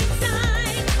plain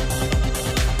sight.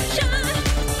 Shut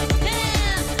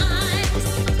their eyes.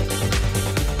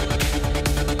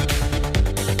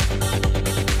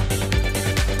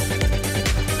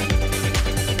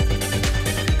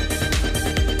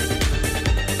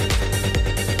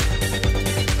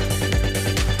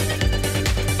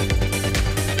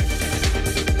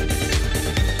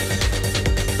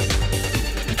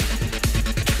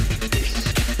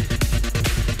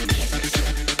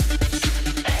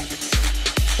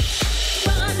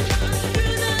 Run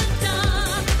through the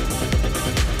dark,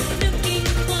 looking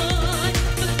for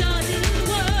forgotten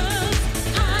worlds.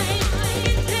 Hide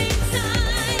in plain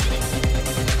sight.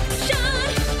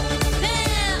 Shut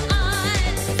their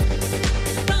eyes.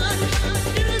 Run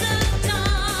through the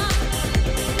dark,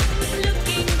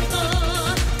 looking for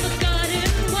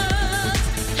forgotten worlds.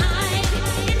 Hide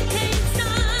in plain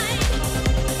sight.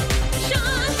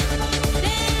 Shut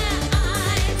their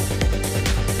eyes.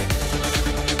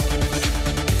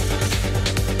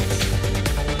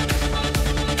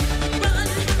 Run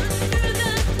through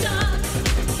the dark.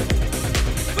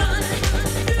 Run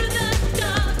through the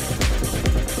dark.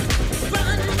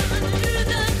 Run through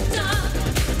the dark.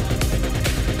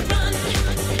 Run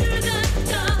through the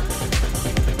dark.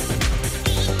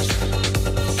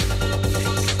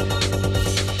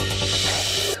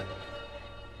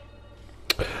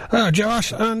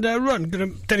 Josh and Run.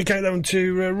 Going to dedicate that one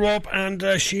to Rob and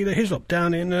Sheila Hislop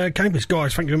down in Cambridge.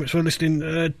 Guys, thank you very much for listening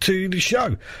to the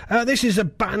show. This is a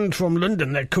band from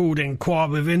London. They're called Enquire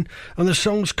Within, and the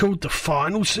song's called The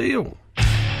Final Seal.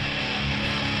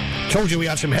 Told you we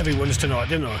had some heavy ones tonight,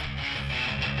 didn't I?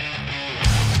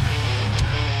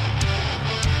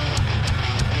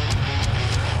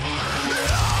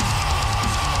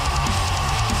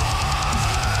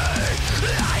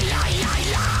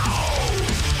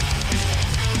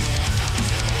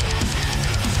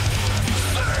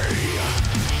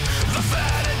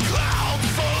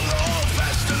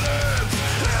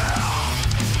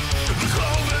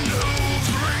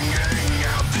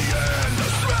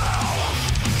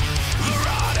 The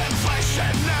rod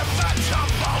inflation never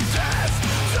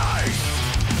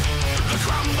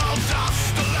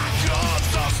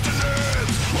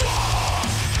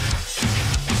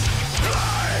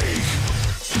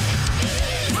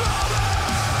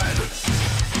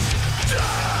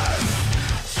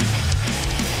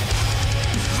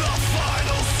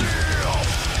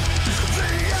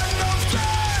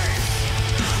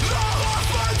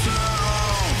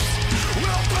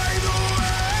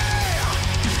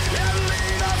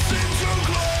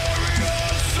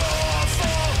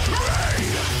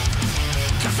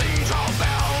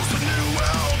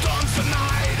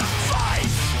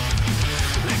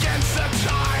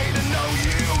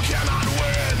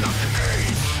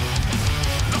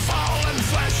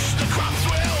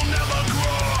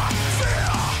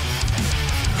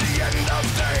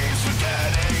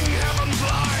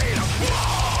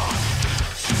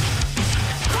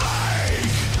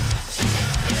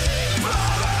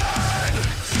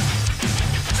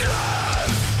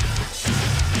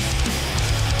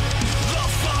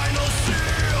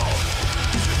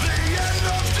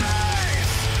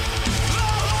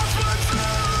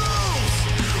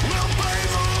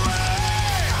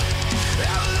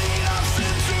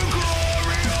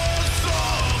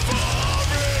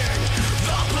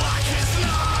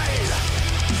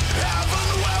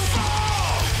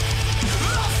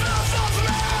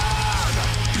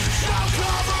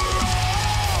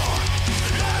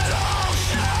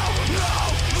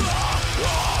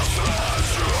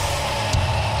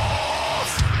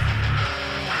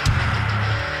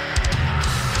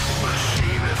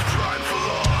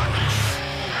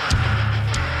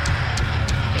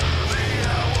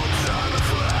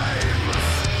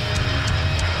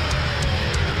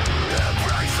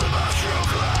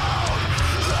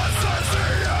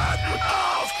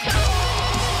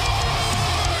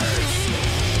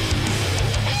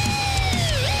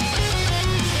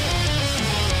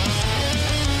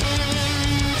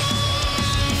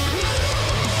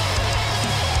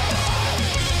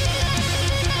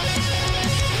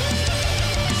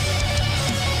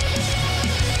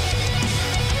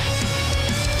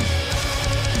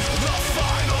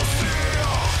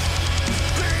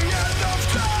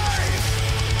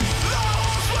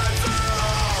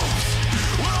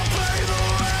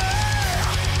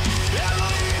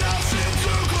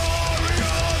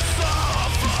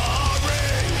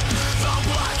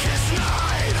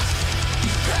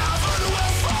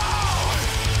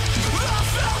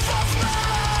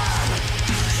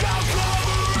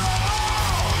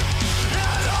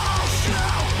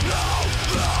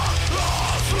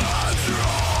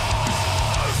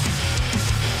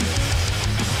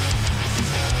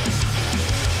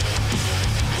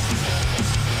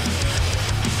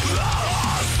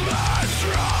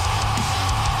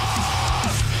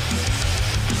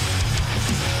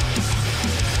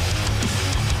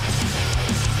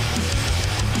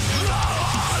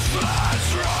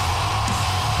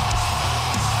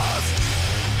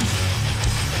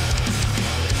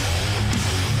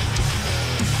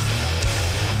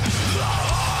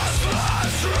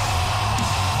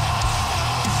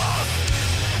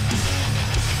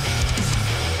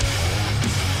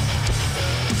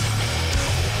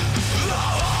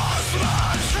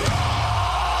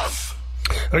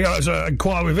Yeah, as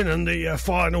Enquire Within and the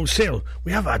Final Seal.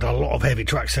 We have had a lot of heavy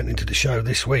tracks sent into the show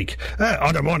this week.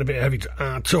 I don't mind a bit of heavy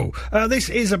at all. This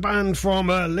is a band from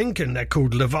Lincoln. They're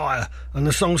called Lavire, and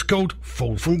the song's called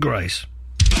Fall from Grace.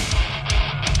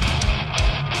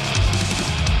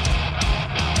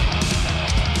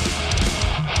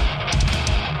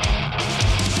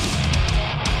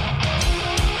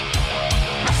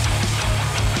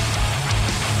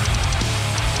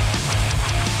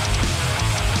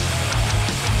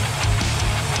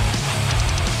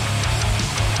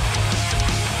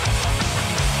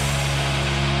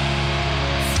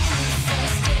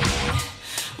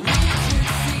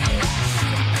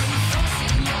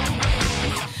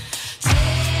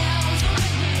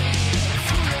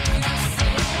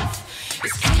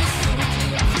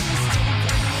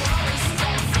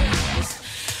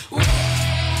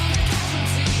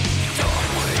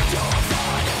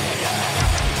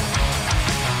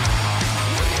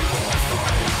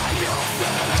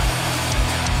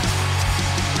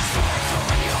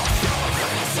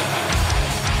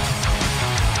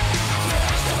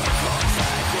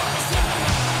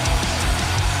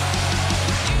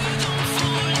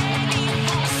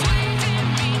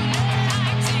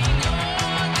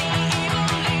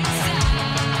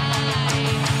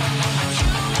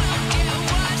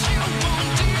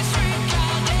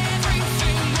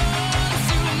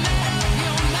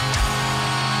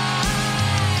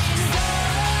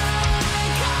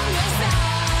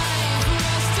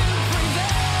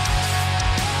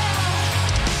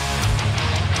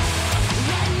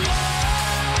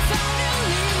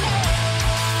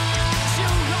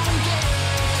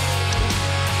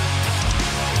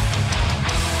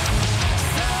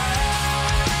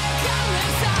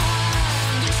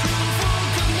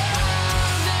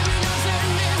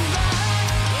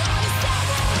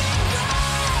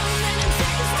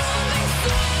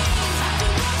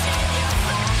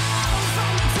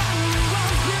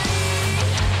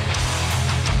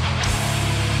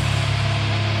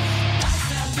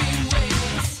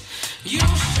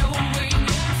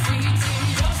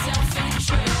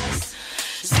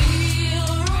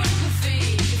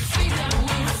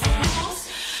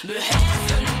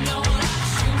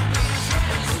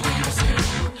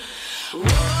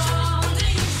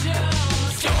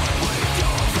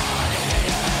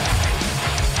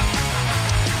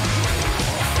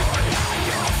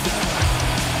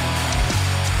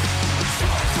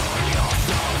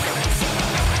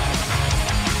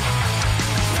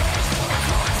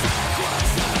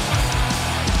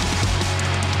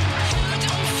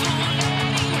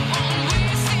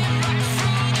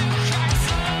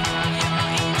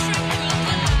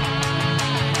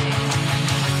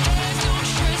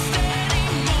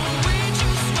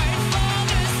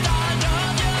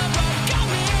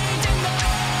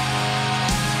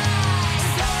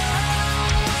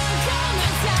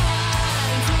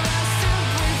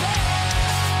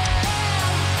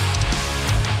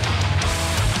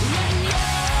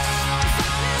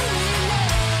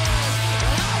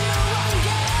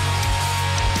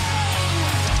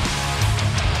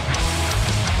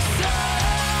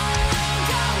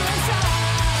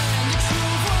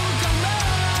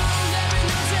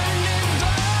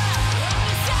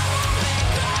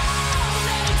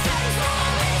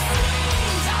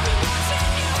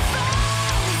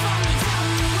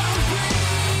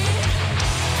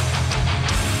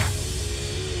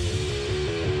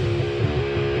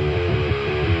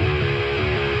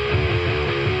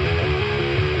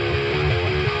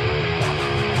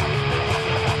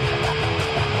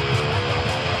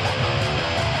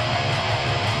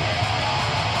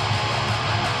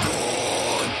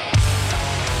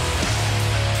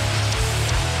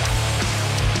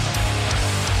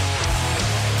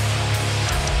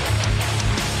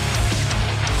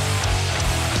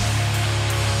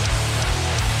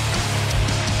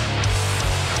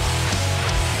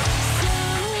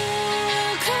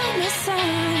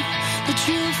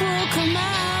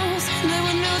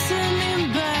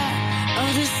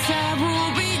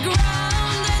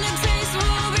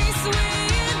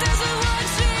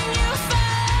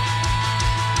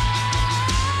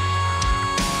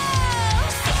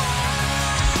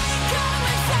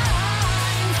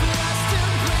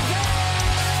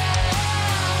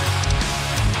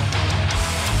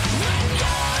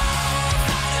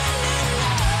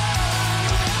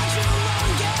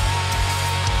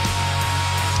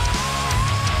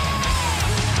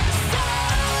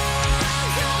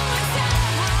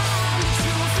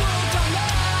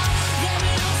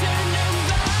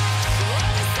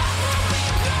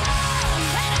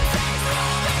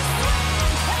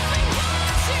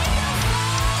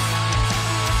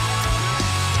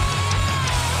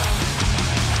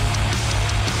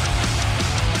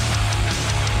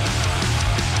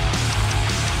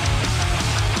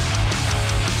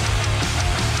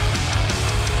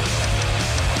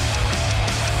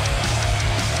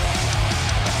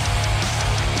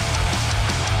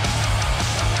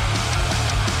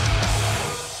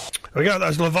 There we go,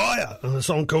 that's Lavire and a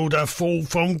song called Fall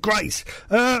From Grace.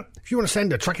 If you want to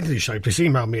send a track into the show, please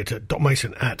email me at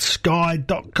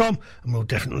dotmason@sky.com and we'll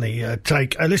definitely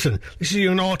take a listen. This is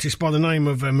an artist by the name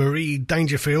of Marie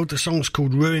Dangerfield. The song's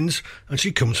called Ruins and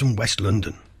she comes from West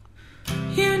London.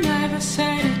 You never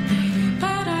said it, baby,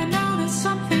 but I know that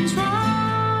something's wrong.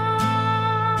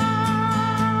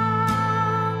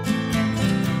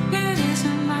 It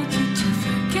isn't like you to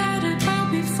forget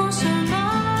about me for so long.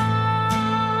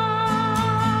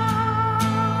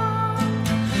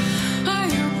 I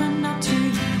opened up to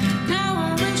you, now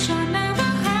I wish I never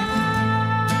had.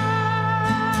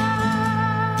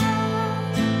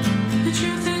 The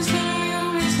truth is that I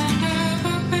always end up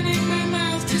opening my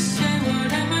mouth to say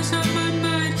whatever's on my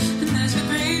mind, and there's a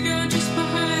graveyard just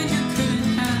behind. You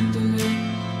couldn't handle it.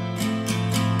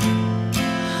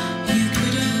 You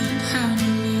couldn't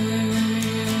handle it.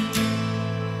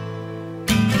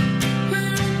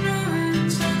 We're in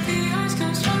ruins, like the ice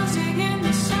comes melting in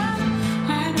the sun.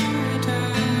 I know it does.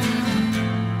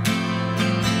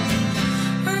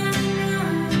 We're in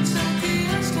ruins, like the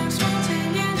ice comes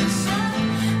melting in the sun.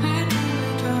 I know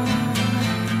it does.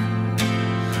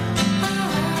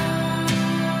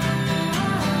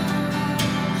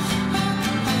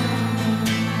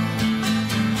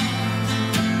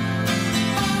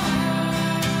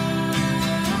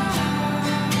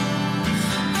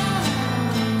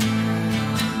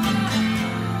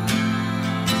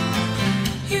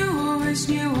 You always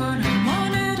knew what I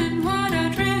wanted and what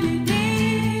I'd really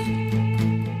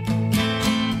need.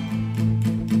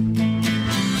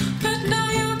 But now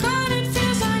you're gone, it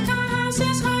feels like our house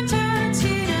is haunted and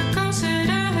seen a ghost that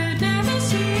I had never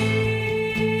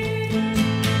seen.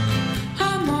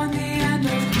 I'm on the end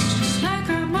of this, just like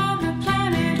I'm on the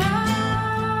planet Earth.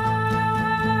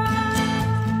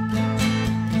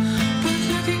 But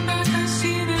looking back, I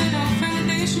see that our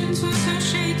foundations were so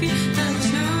shaky. There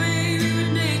was no way we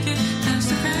would make it. As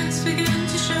the cracks began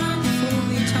to show before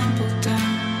we tumbled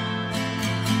down.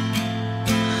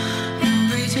 No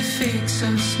way to fix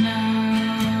us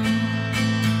now.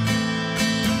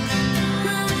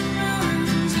 We're in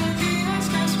ruins, like the ice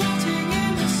caps melting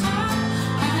in the sun.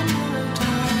 I know it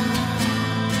does.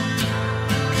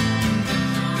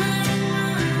 We're in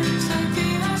ruins, like the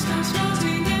ice caps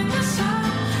melting in the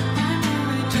sun. I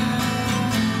know it does.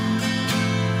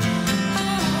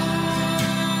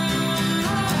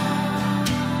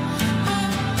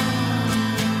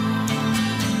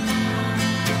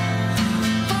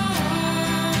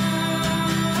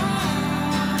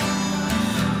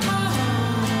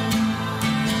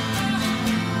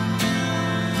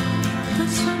 But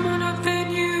someone up there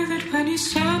knew that when you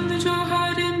slammed your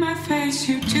heart in my face,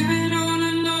 you'd do it all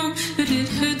along. That it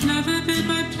had never been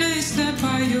my place there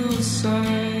by your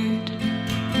side.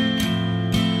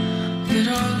 That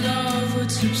our love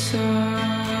would subside.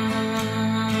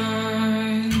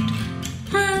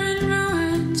 We're in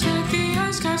ruins, like the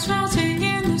ice caps melting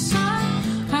in the sun.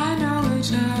 I know it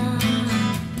does.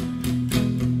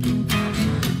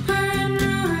 We're in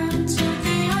ruins, like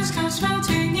the ice caps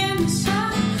melting in the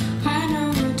sun. I know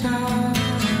it does.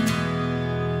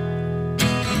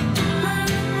 We're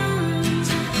in ruins,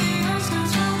 like the ice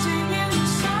caps melting in the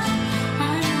sun. I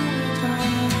know it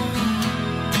does.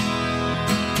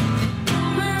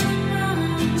 We're in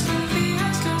ruins, like the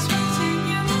ice caps melting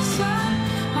in the sun.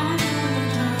 I know it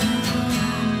does.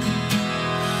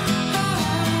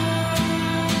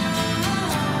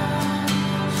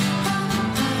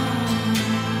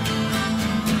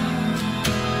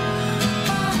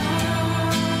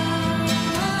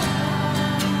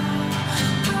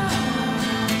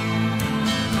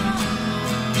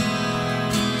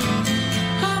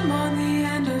 I'm on the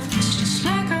end of this, just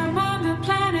like I'm on the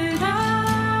planet Earth.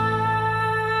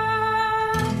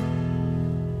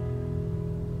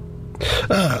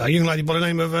 A young lady by the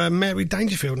name of Mary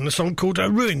Dangerfield and a song called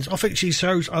Ruins. I think she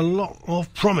shows a lot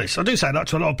of promise. I do say that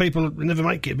to a lot of people who never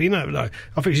make it, but you never know.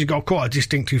 I think she's got quite a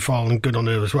distinctive file and good on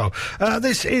her as well.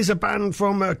 This is a band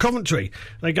from Coventry.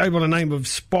 They go by the name of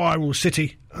Spiral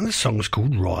City and the song's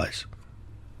called Rise.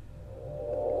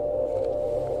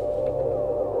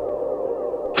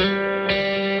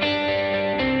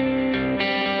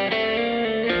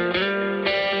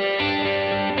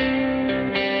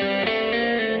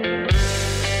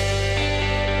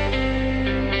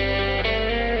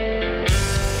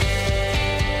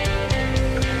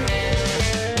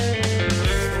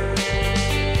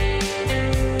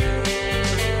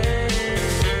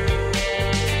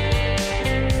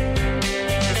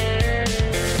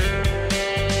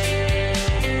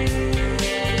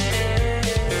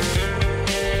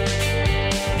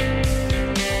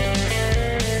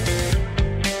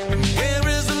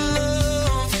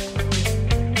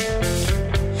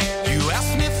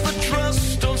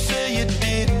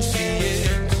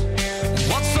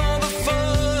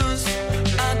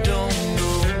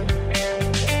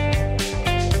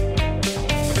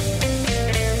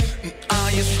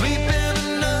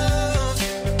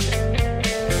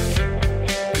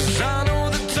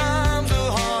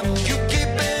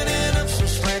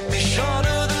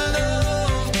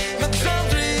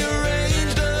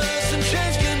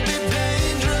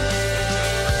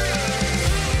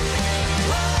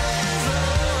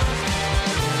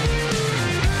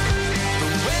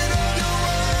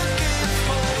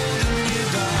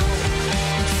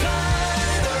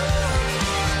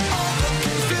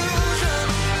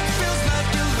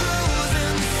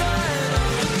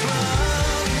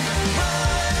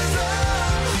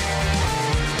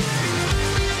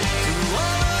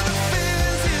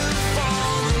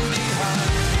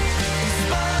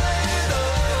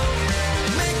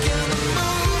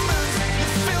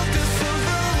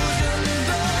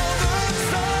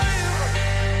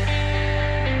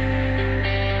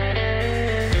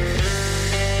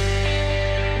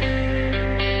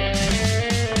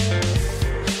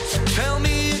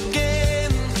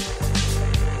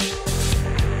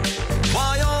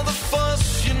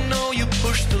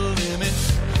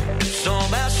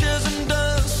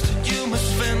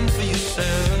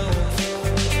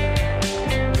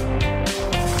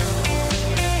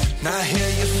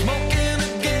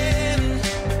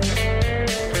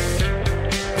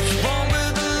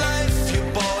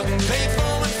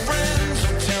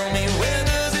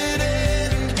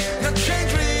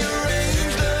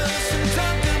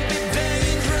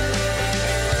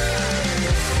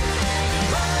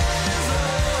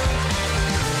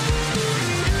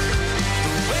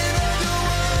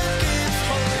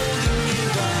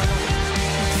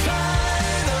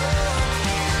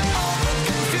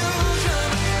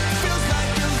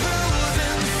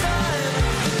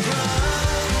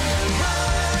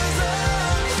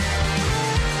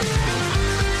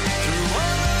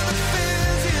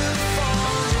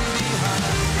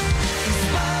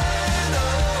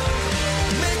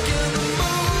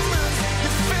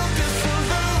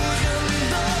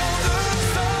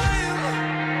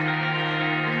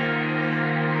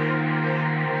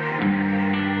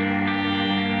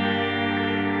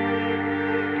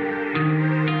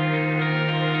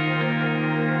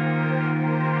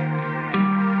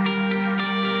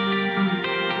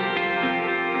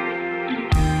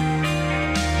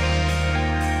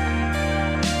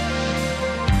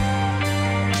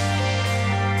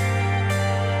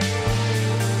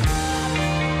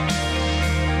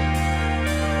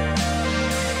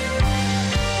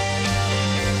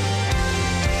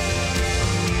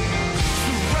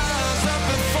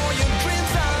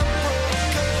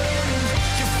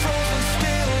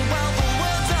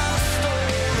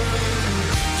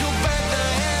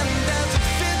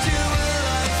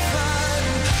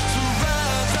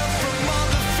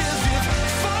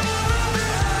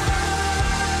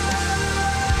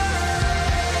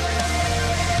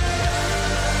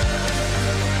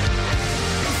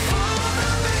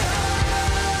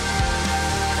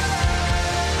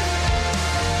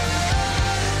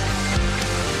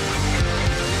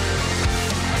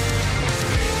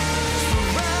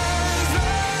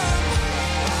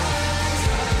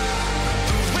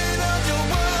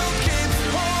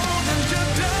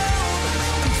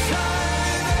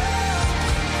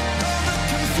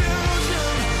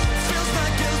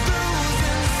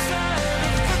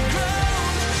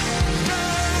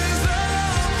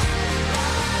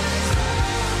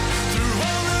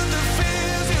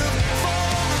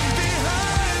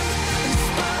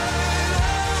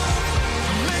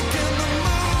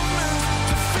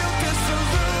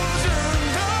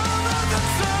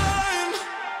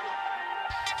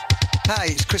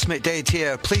 it's Chris McDade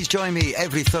here. Please join me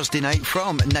every Thursday night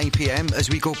from 9pm as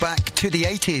we go back to the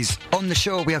 80s. On the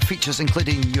show, we have features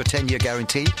including your 10-year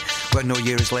guarantee, where no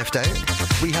year is left out.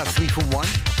 We have 3 from 1,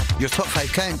 your top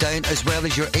 5 countdown, as well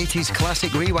as your 80s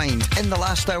classic rewind. In the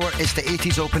last hour, it's the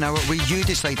 80s open hour where you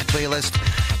decide the playlist.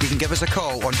 You can give us a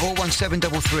call on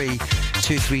 01733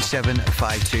 237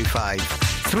 525.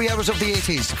 3 hours of the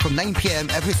 80s from 9pm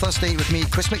every Thursday with me,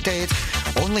 Chris McDade,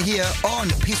 only here on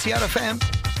PCR FM.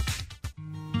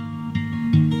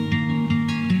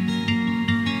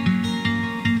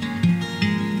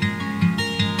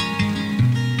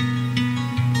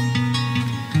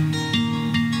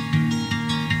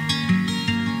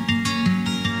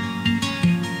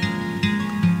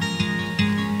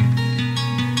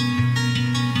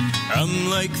 I'm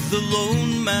like the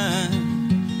lone man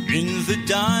in the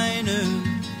diner,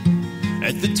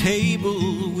 at the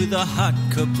table with a hot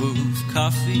cup of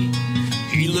coffee.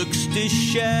 He looks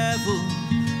disheveled,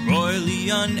 royally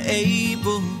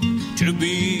unable to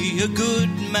be a good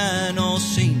man, all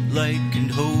saint-like and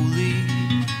holy.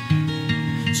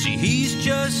 See, he's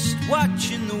just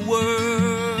watching the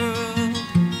world.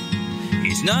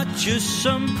 He's not just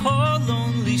some poor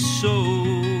lonely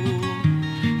soul.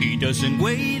 He doesn't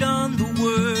wait on the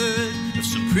word of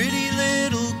some pretty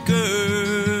little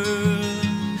girl,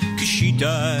 'cause she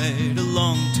died a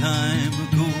long time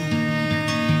ago.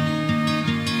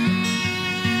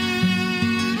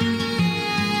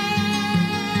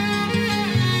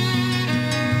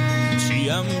 See,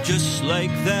 I'm just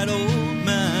like that old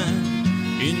man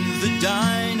in the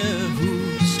diner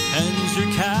whose hands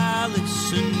are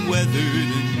callous and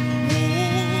weathered and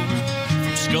worn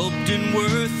from sculpting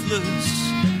worthless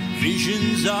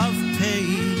visions of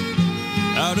pain,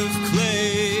 out of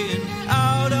clay and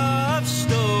out of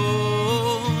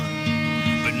stone,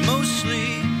 but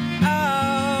mostly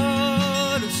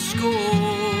out of scorn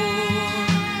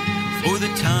for the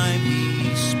time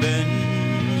he spends.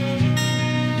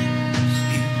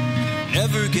 He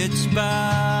never gets by.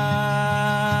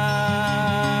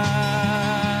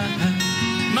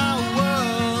 My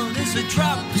world is a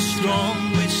drop of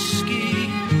strong whiskey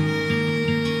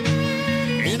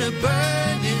in a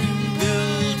burning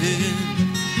building,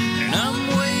 and I'm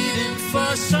waiting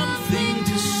for something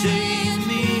to save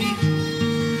me,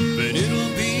 but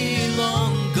it'll be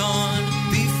long gone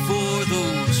before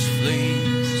those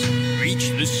flames reach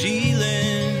the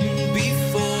ceiling,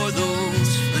 before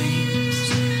those flames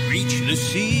reach the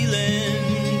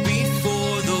ceiling,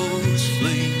 before those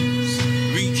flames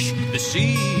reach the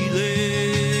ceiling.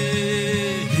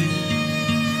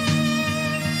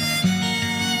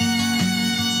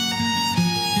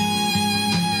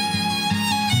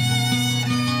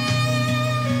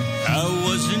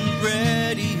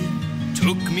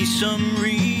 Took me some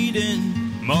reading,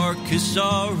 Marcus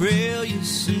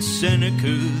Aurelius and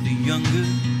Seneca the Younger.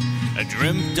 I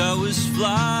dreamt I was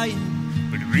flying,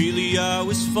 but really I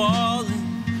was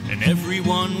falling, and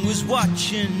everyone was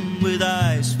watching with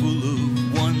eyes full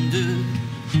of wonder.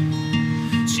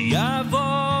 See, I've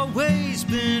always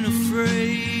been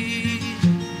afraid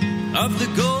of the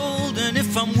gold, and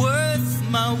if I'm worth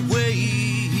my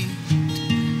weight,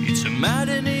 it's a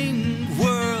maddening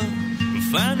world.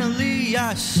 Finally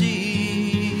I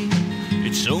see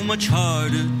it's so much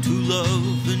harder to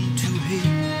love than to hate.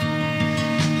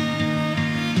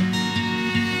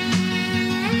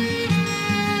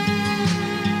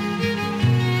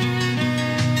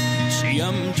 See,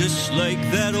 I'm just like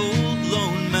that old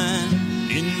lone man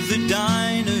in the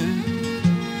diner,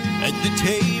 at the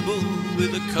table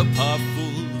with a cup half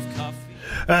full of coffee.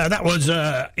 That was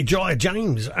Elijah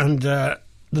James and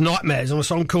The Nightmares on a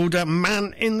song called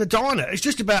Man in the Diner. It's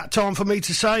just about time for me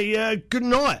to say good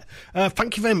night.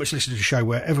 Thank you very much for listening to the show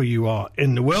wherever you are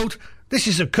in the world. This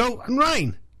is A Coat and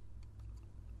Rain.